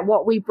 is that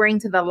what we bring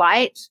to the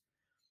light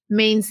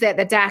means that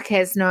the dark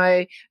has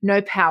no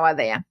power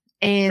there.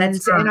 And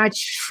I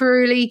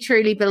truly,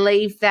 truly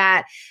believe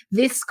that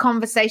this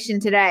conversation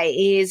today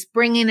is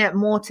bringing it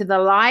more to the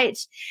light,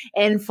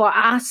 and for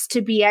us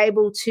to be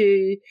able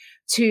to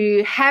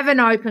have an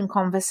open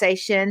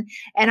conversation.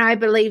 And I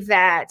believe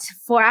that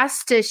for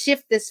us to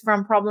shift this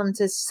from problem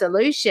to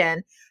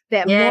solution,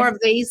 that more of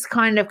these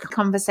kind of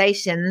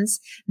conversations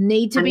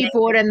need to be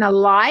brought in the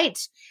light,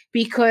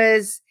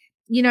 because,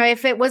 you know,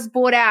 if it was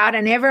brought out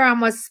and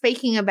everyone was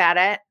speaking about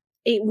it,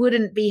 it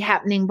wouldn't be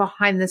happening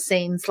behind the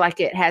scenes like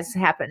it has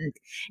happened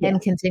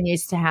and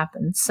continues to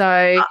happen. So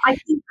I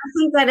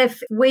think that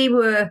if we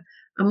were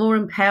a more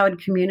empowered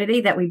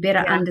community, that we better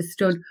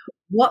understood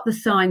what the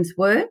signs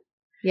were,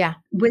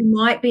 we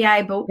might be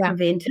able to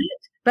prevent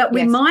it, but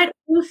we might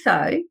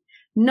also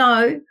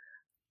know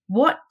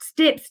what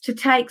steps to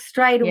take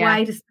straight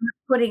away to start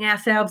putting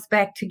ourselves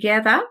back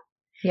together.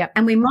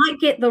 And we might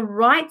get the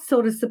right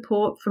sort of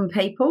support from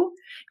people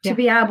to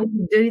be able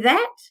to do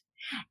that.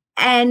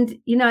 And,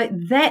 you know,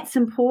 that's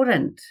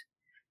important.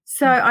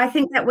 So I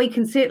think that we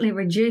can certainly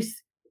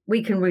reduce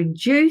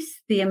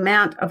the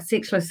amount of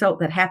sexual assault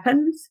that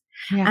happens.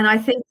 And I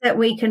think that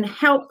we can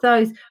help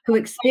those who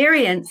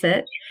experience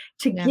it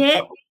to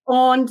get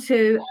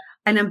onto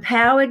an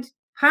empowered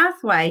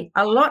pathway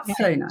a lot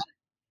sooner.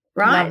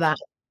 Right? Love that.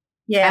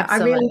 Yeah,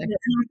 absolutely.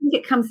 I think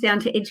it comes down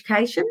to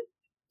education.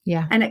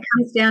 Yeah. And it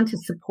comes down to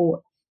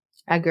support.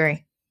 I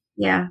agree.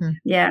 Yeah.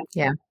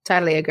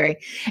 Totally agree.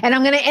 And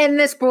I'm going to end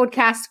this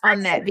broadcast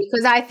on that,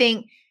 because I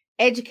think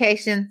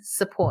education,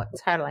 support,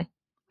 totally.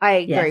 I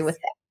agree with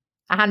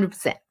that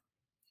 100%.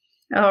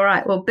 All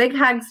right. Well, big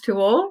hugs to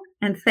all,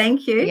 and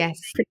thank you.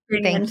 For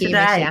tuning in today.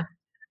 Michelle.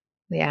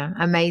 Yeah,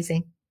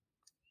 amazing.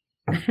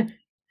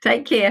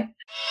 Take care.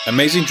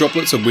 Amazing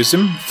droplets of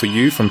wisdom for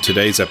you from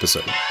today's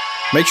episode.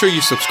 Make sure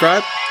you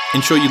subscribe,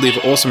 ensure you leave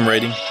an awesome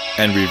rating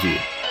and review.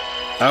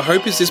 Our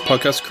hope is this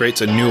podcast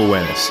creates a new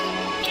awareness,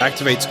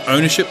 activates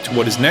ownership to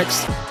what is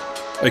next,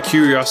 a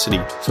curiosity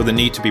for the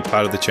need to be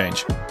part of the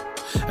change,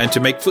 and to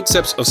make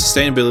footsteps of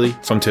sustainability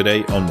from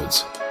today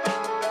onwards.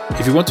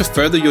 If you want to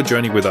further your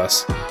journey with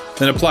us,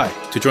 then apply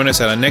to join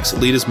us at our next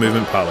Leaders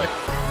Movement Parlay.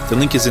 The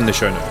link is in the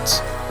show notes.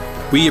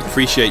 We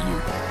appreciate you.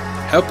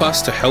 Help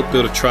us to help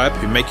build a tribe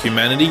who make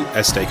humanity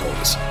as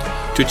stakeholders.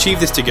 To achieve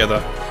this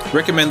together,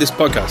 recommend this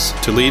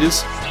podcast to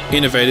leaders,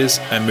 innovators,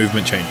 and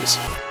movement changers.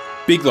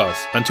 Big love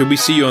until we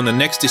see you on the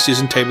next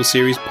Decision Table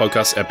Series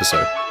podcast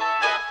episode.